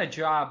Atlanta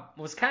job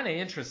was kind of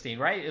interesting,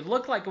 right? It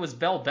looked like it was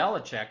Bill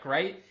Belichick,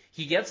 right?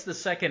 He gets the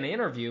second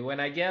interview,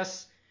 and I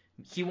guess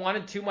he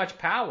wanted too much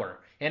power.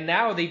 And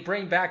now they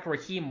bring back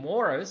Raheem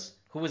Morris,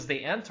 who was the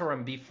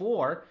interim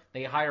before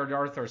they hired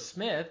Arthur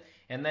Smith,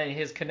 and then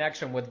his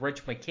connection with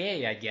Rich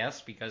McKay, I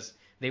guess, because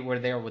they were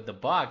there with the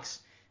Bucs.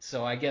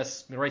 So I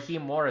guess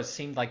Raheem Morris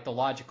seemed like the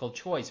logical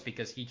choice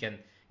because he can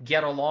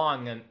get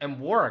along and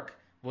work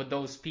with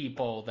those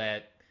people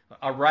that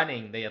are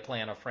running the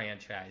Atlanta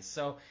franchise.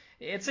 So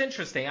it's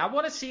interesting. I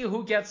want to see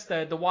who gets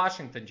the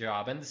Washington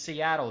job and the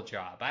Seattle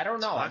job. I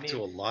don't know. Talked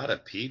to a lot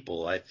of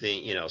people. I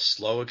think,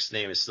 Slowick's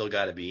name has still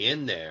got to be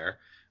in there.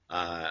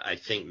 I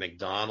think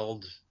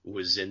McDonald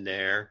was in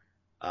there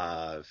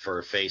for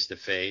a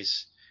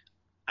face-to-face.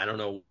 I don't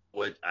know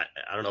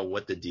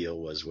what the deal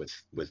was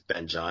with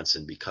Ben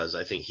Johnson, because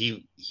I think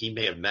he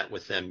may have met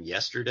with them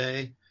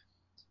yesterday.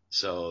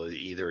 So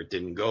either it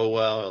didn't go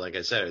well, or like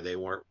I said, or they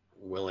weren't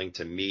willing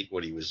to meet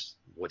what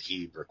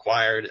he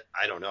required.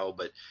 I don't know,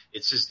 but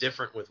it's just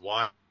different with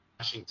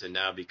Washington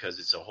now because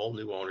it's a whole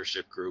new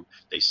ownership group.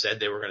 They said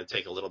they were going to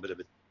take a little bit of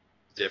a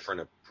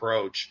different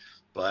approach,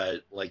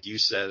 but like you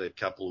said a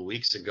couple of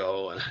weeks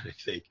ago, and I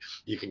think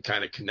you can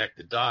kind of connect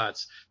the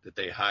dots, that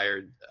they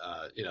hired,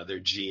 their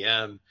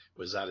GM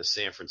was out of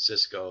San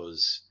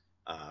Francisco's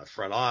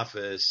front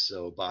office.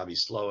 So Bobby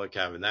Slowik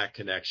having that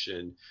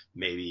connection,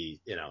 maybe,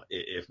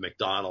 if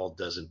McDonald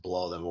doesn't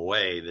blow them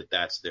away,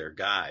 that's their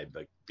guy.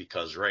 But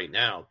because right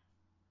now,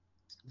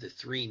 the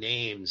three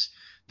names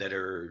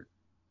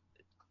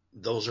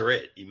those are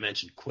it. You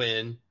mentioned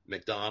Quinn,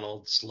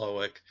 McDonald,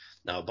 Slowik.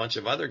 Now a bunch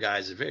of other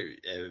guys have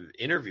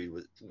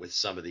interviewed with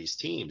some of these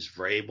teams,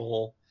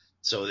 Vrabel.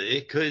 So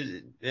it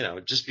could,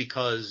 just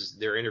because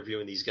they're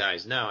interviewing these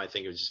guys now, I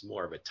think it was just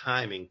more of a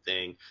timing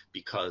thing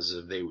because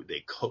they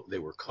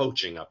were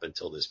coaching up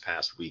until this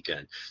past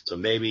weekend. So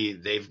maybe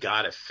they've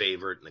got a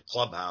favorite in the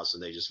clubhouse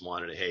and they just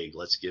wanted hey,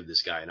 let's give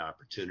this guy an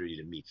opportunity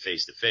to meet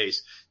face to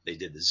face. They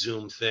did the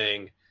Zoom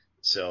thing.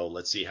 So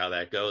let's see how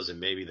that goes.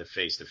 And maybe the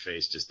face to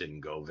face just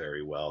didn't go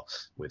very well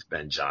with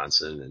Ben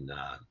Johnson,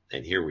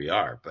 and here we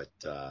are. But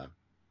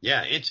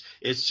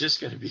it's just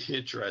going to be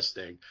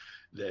interesting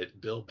that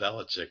Bill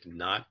Belichick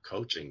not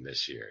coaching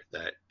this year.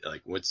 That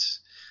what's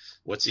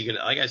he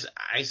gonna?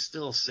 I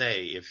still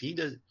say if he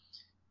does,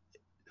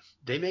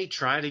 they may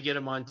try to get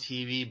him on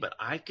TV, but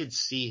I could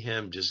see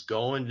him just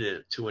going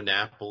to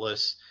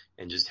Annapolis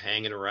and just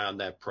hanging around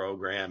that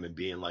program and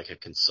being like a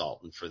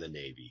consultant for the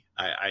Navy.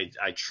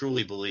 I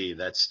truly believe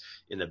that's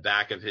in the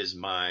back of his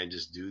mind.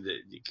 Just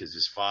because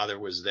his father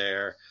was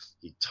there.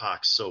 He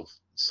talks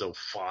so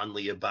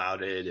fondly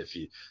about it.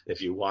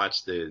 If you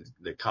watch the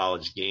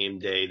college game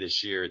day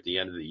this year at the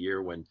end of the year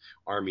when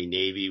Army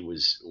Navy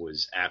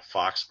was at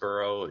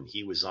Foxborough and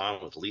he was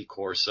on with Lee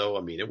Corso,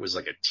 I mean, it was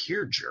like a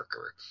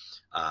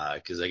tearjerker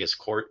because I guess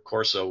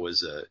Corso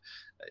was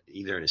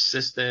either an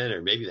assistant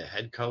or maybe the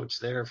head coach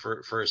there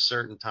for a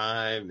certain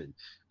time,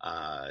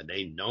 and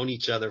they'd known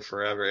each other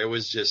forever. It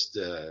was just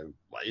a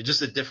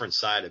different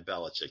side of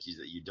Belichick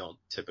that you don't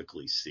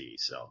typically see.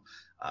 So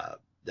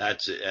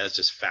that's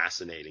just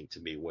fascinating to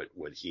me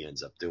what he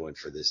ends up doing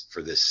for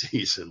this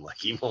season. Like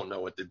he won't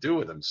know what to do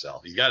with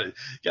himself. He's got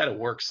to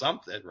work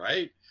something,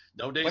 right?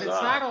 No days off.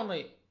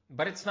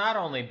 But it's not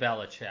only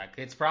Belichick.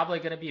 It's probably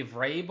going to be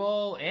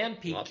Vrabel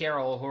and Pete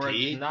Carroll who are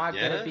not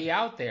going to be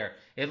out there.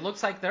 It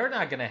looks like they're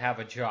not going to have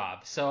a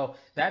job. So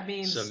that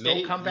means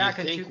they'll come back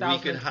in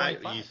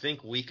 2025. You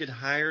think we could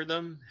hire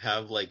them?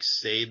 Have like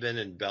Saban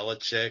and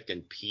Belichick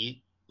and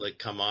Pete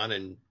come on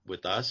and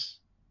with us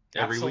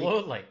every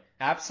week?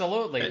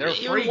 Absolutely. They're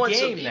free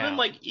game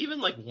now.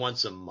 Even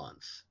once a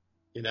month.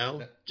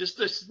 Just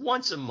this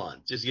once a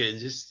month,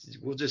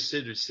 we'll just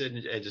sit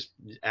and just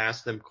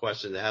ask them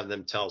questions, have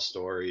them tell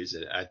stories.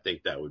 And I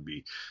think that would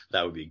be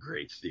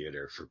great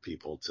theater for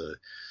people to,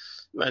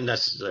 not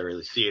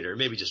necessarily theater,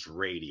 maybe just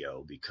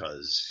radio,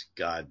 because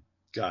God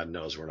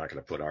knows we're not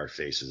going to put our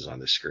faces on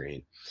the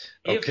screen.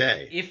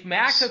 Okay. If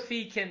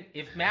McAfee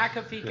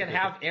can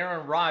have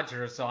Aaron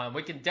Rodgers on,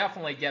 we can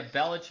definitely get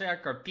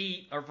Belichick or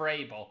Pete or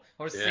Vrabel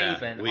or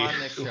Saban on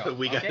the show.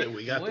 We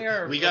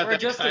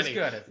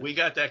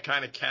got that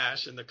kind of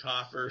cash in the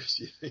coffers.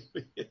 You think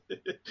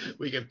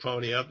we can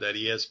pony up that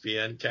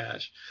ESPN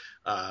cash,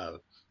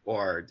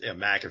 or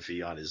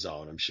McAfee on his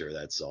own? I'm sure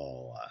that's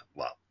all.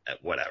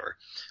 Whatever.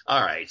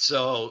 All right,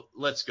 so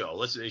let's go.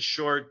 Let's a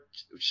short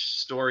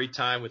story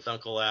time with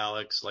Uncle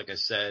Alex. Like I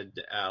said,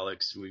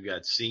 Alex, we've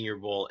got Senior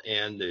Bowl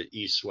and the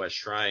East-West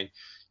Shrine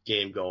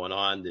game going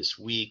on this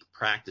week.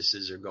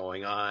 Practices are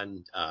going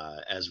on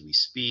as we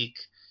speak.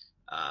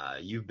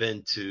 You've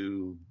been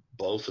to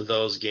both of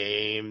those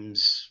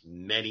games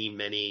many,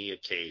 many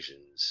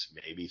occasions.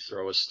 Maybe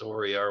throw a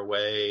story our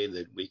way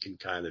that we can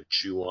kind of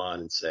chew on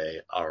and say,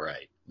 all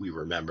right, we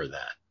remember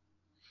that.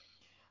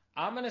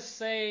 I'm going to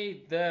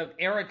say the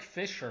Eric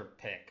Fisher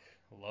pick,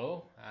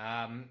 Lou.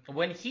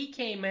 When he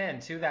came in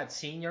to that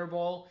Senior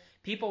Bowl,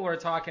 people were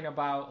talking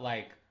about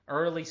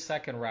early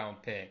second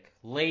round pick,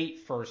 late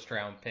first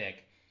round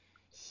pick.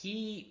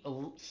 He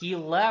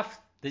left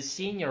the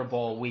Senior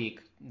Bowl week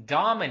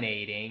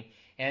dominating,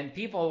 and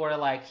people were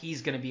like,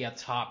 he's going to be a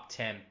top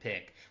 10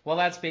 pick. Well,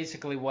 that's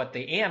basically what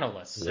the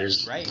analysts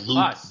said, right?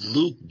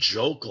 Luke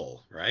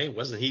Joeckel, right?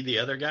 Wasn't he the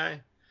other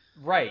guy?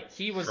 Right.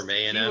 He was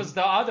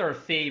the other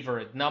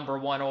favorite number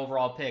 1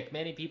 overall pick.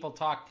 Many people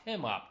talked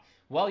him up.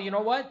 Well, you know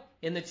what?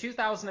 In the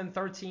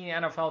 2013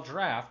 NFL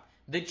draft,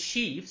 the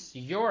Chiefs,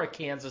 your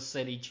Kansas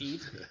City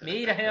Chiefs,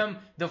 made him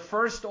the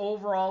first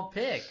overall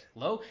pick,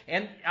 Lo.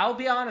 And I'll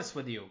be honest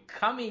with you,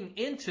 coming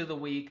into the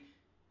week,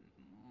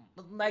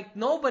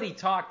 nobody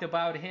talked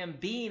about him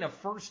being a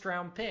first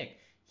round pick.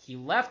 He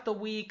left the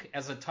week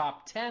as a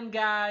top 10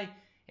 guy,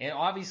 And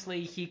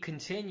obviously he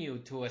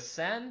continued to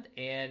ascend,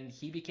 and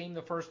he became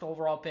the first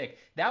overall pick.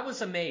 That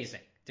was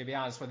amazing, to be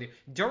honest with you.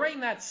 During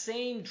that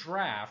same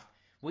draft,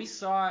 we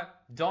saw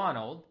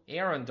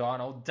Aaron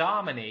Donald,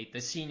 dominate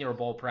the Senior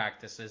Bowl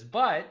practices,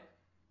 but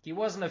he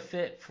wasn't a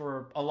fit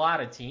for a lot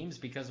of teams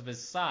because of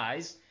his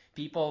size.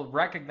 People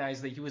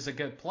recognized that he was a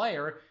good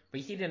player,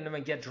 but he didn't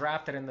even get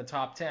drafted in the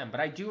top 10. But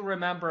I do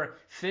remember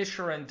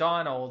Fisher and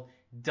Donald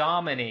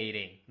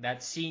dominating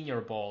that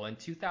Senior Bowl in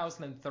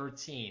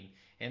 2013,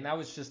 and that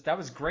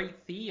was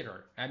great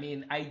theater. I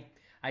mean,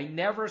 I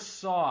never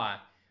saw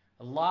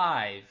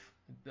live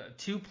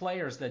two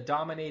players that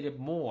dominated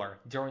more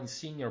during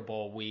Senior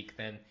Bowl week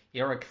than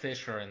Eric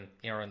Fisher and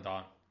Aaron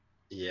Donald.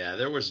 Yeah,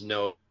 there was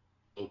no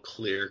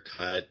clear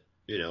cut,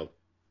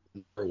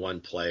 number one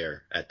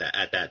player at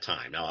that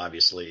time. Now,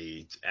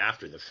 obviously,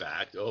 after the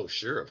fact, oh,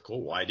 sure, of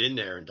course, why didn't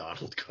Aaron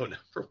Donald go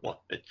number one?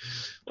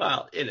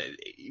 Well,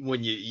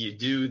 when you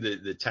do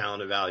the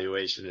talent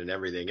evaluation and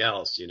everything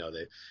else,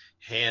 the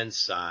hand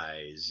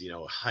size,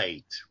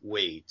 height,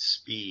 weight,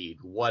 speed,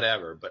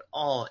 whatever, but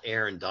all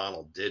Aaron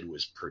Donald did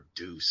was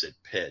produce at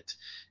Pitt,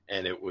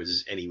 and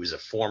he was a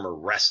former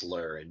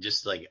wrestler, and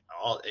just like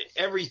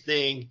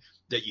everything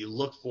that you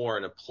look for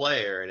in a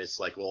player, and it's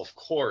like, well, of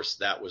course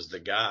that was the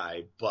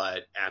guy,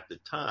 but at the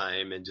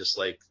time, and just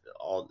like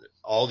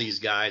all these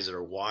guys that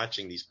are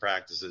watching these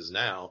practices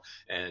now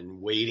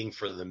and waiting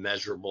for the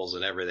measurables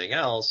and everything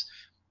else,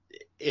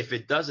 if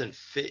it doesn't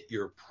fit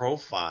your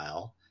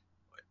profile,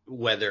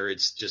 whether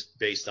it's just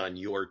based on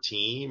your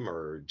team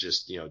or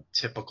just,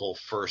 typical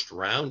first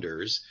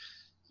rounders,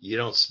 you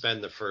don't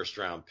spend the first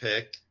round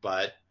pick,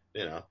 but,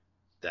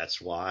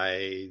 that's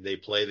why they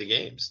play the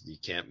games. You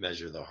can't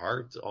measure the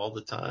heart all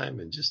the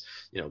time, and just,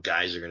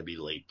 guys are going to be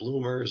late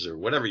bloomers or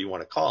whatever you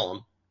want to call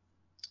them.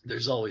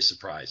 There's always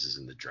surprises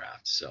in the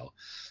draft. So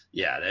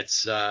yeah,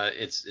 that's,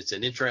 it's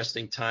an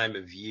interesting time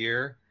of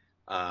year.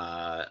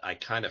 I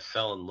kind of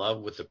fell in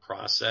love with the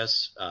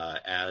process,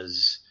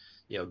 as,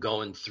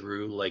 going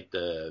through like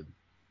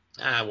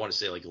I want to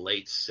say like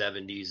late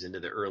 70s into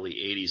the early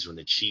 80s when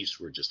the Chiefs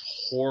were just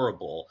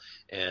horrible.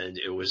 And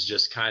it was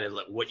just kind of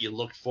like what you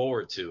looked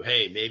forward to.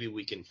 Hey, maybe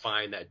we can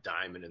find that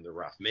diamond in the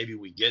rough. Maybe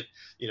we get,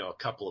 a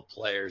couple of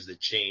players that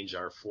change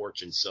our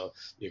fortune. So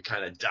you're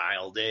kind of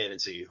dialed in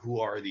and say, who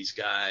are these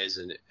guys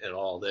and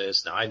all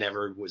this. Now, I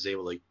never was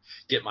able to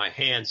get my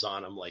hands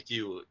on them like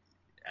you,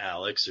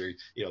 Alex, or,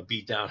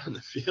 be down on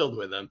the field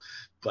with them.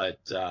 But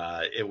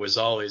it was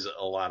always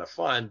a lot of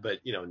fun. But,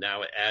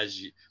 now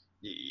as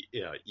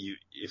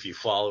if you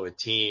follow a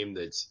team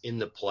that's in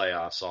the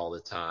playoffs all the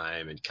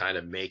time and kind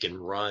of making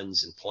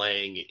runs and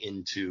playing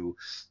into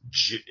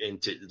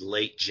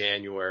late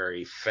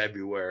January,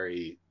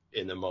 February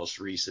in the most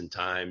recent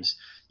times,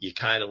 you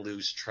kind of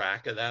lose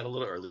track of that a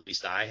little, or at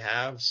least I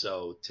have.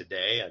 So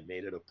today I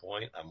made it a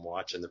point. I'm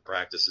watching the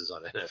practices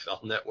on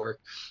NFL Network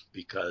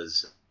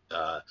because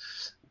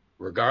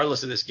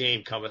regardless of this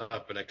game coming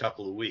up in a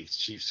couple of weeks,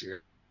 Chiefs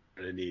are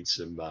going to need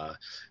some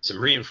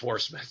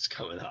reinforcements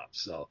coming up.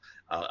 So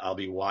I'll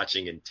be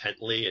watching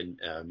intently,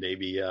 and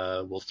maybe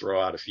we'll throw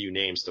out a few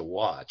names to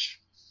watch.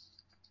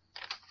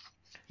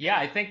 Yeah,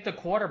 I think the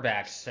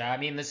quarterbacks.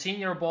 The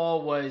Senior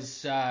Bowl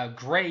was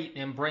great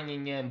in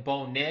bringing in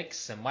Bo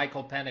Nix and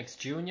Michael Penix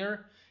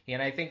Jr.,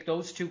 and I think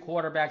those two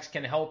quarterbacks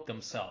can help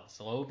themselves,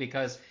 Lou,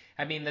 because,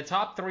 the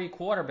top three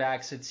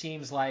quarterbacks, it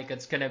seems like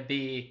it's going to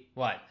be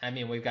what?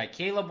 We've got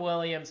Caleb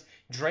Williams,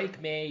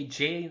 Drake May,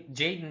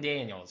 Jaden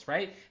Daniels,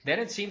 right? Then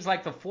it seems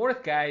like the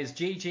fourth guy is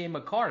J.J.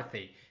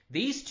 McCarthy.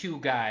 These two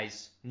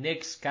guys,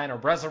 Nix kind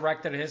of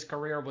resurrected his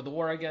career with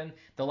Oregon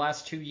the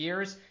last 2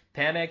 years.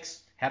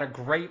 Penix had a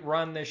great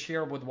run this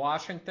year with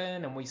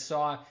Washington, and we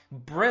saw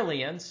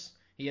brilliance,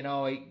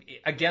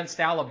 against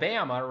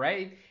Alabama,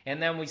 right?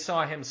 And then we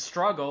saw him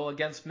struggle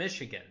against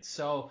Michigan.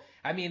 So,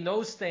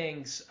 those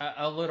things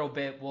a little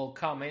bit will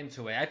come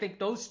into it. I think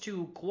those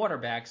two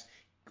quarterbacks,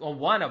 or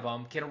one of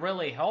them, can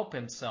really help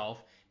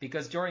himself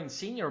because during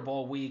Senior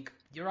Bowl week,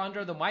 you're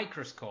under the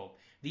microscope.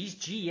 These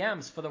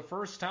GMs, for the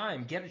first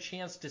time, get a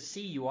chance to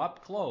see you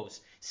up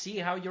close, see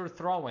how you're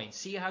throwing,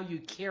 see how you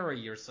carry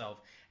yourself,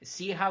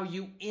 see how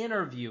you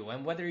interview,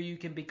 and whether you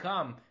can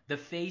become the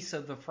face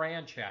of the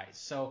franchise.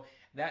 So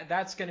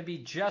that's going to be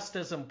just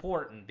as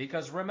important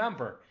because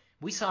remember,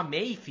 we saw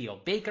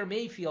Baker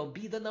Mayfield,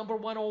 be the number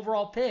one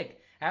overall pick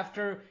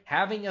after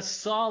having a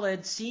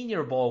solid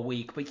Senior Bowl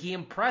week, but he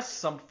impressed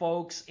some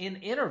folks in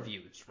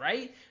interviews,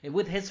 right?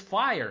 With his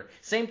fire.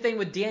 Same thing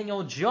with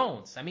Daniel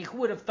Jones. Who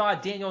would have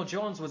thought Daniel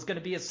Jones was going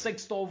to be a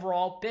 6th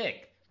overall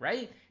pick,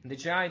 right? And the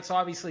Giants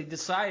obviously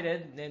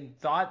decided and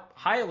thought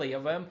highly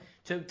of him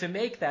to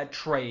make that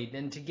trade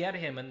and to get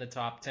him in the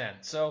top 10.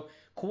 So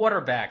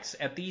quarterbacks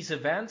at these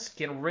events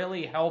can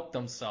really help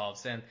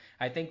themselves, and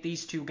I think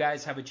these two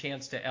guys have a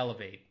chance to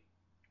elevate.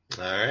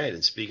 All right,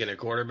 and speaking of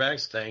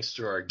quarterbacks, thanks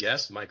to our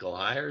guest, Michael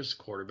Hyers,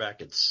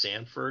 quarterback at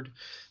Sanford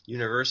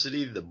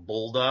University, the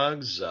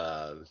Bulldogs,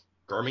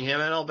 Birmingham,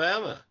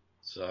 Alabama.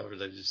 So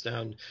they're just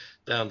down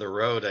the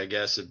road, I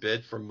guess, a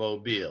bit from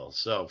Mobile.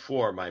 So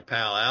for my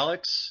pal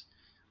Alex,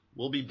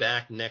 we'll be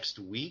back next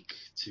week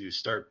to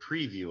start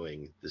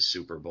previewing the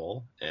Super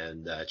Bowl,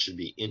 and it should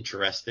be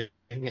interesting,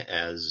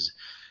 as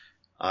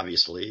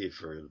obviously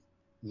for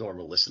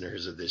normal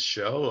listeners of this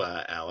show,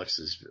 Alex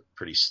is a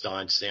pretty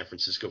staunch San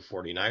Francisco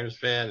 49ers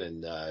fan,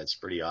 and it's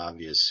pretty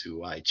obvious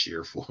who I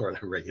cheer for on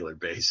a regular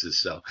basis.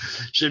 So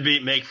should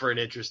make for an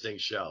interesting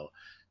show.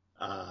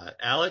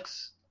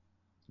 Alex,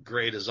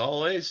 great as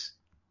always.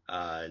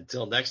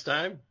 Until next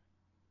time.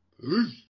 Peace.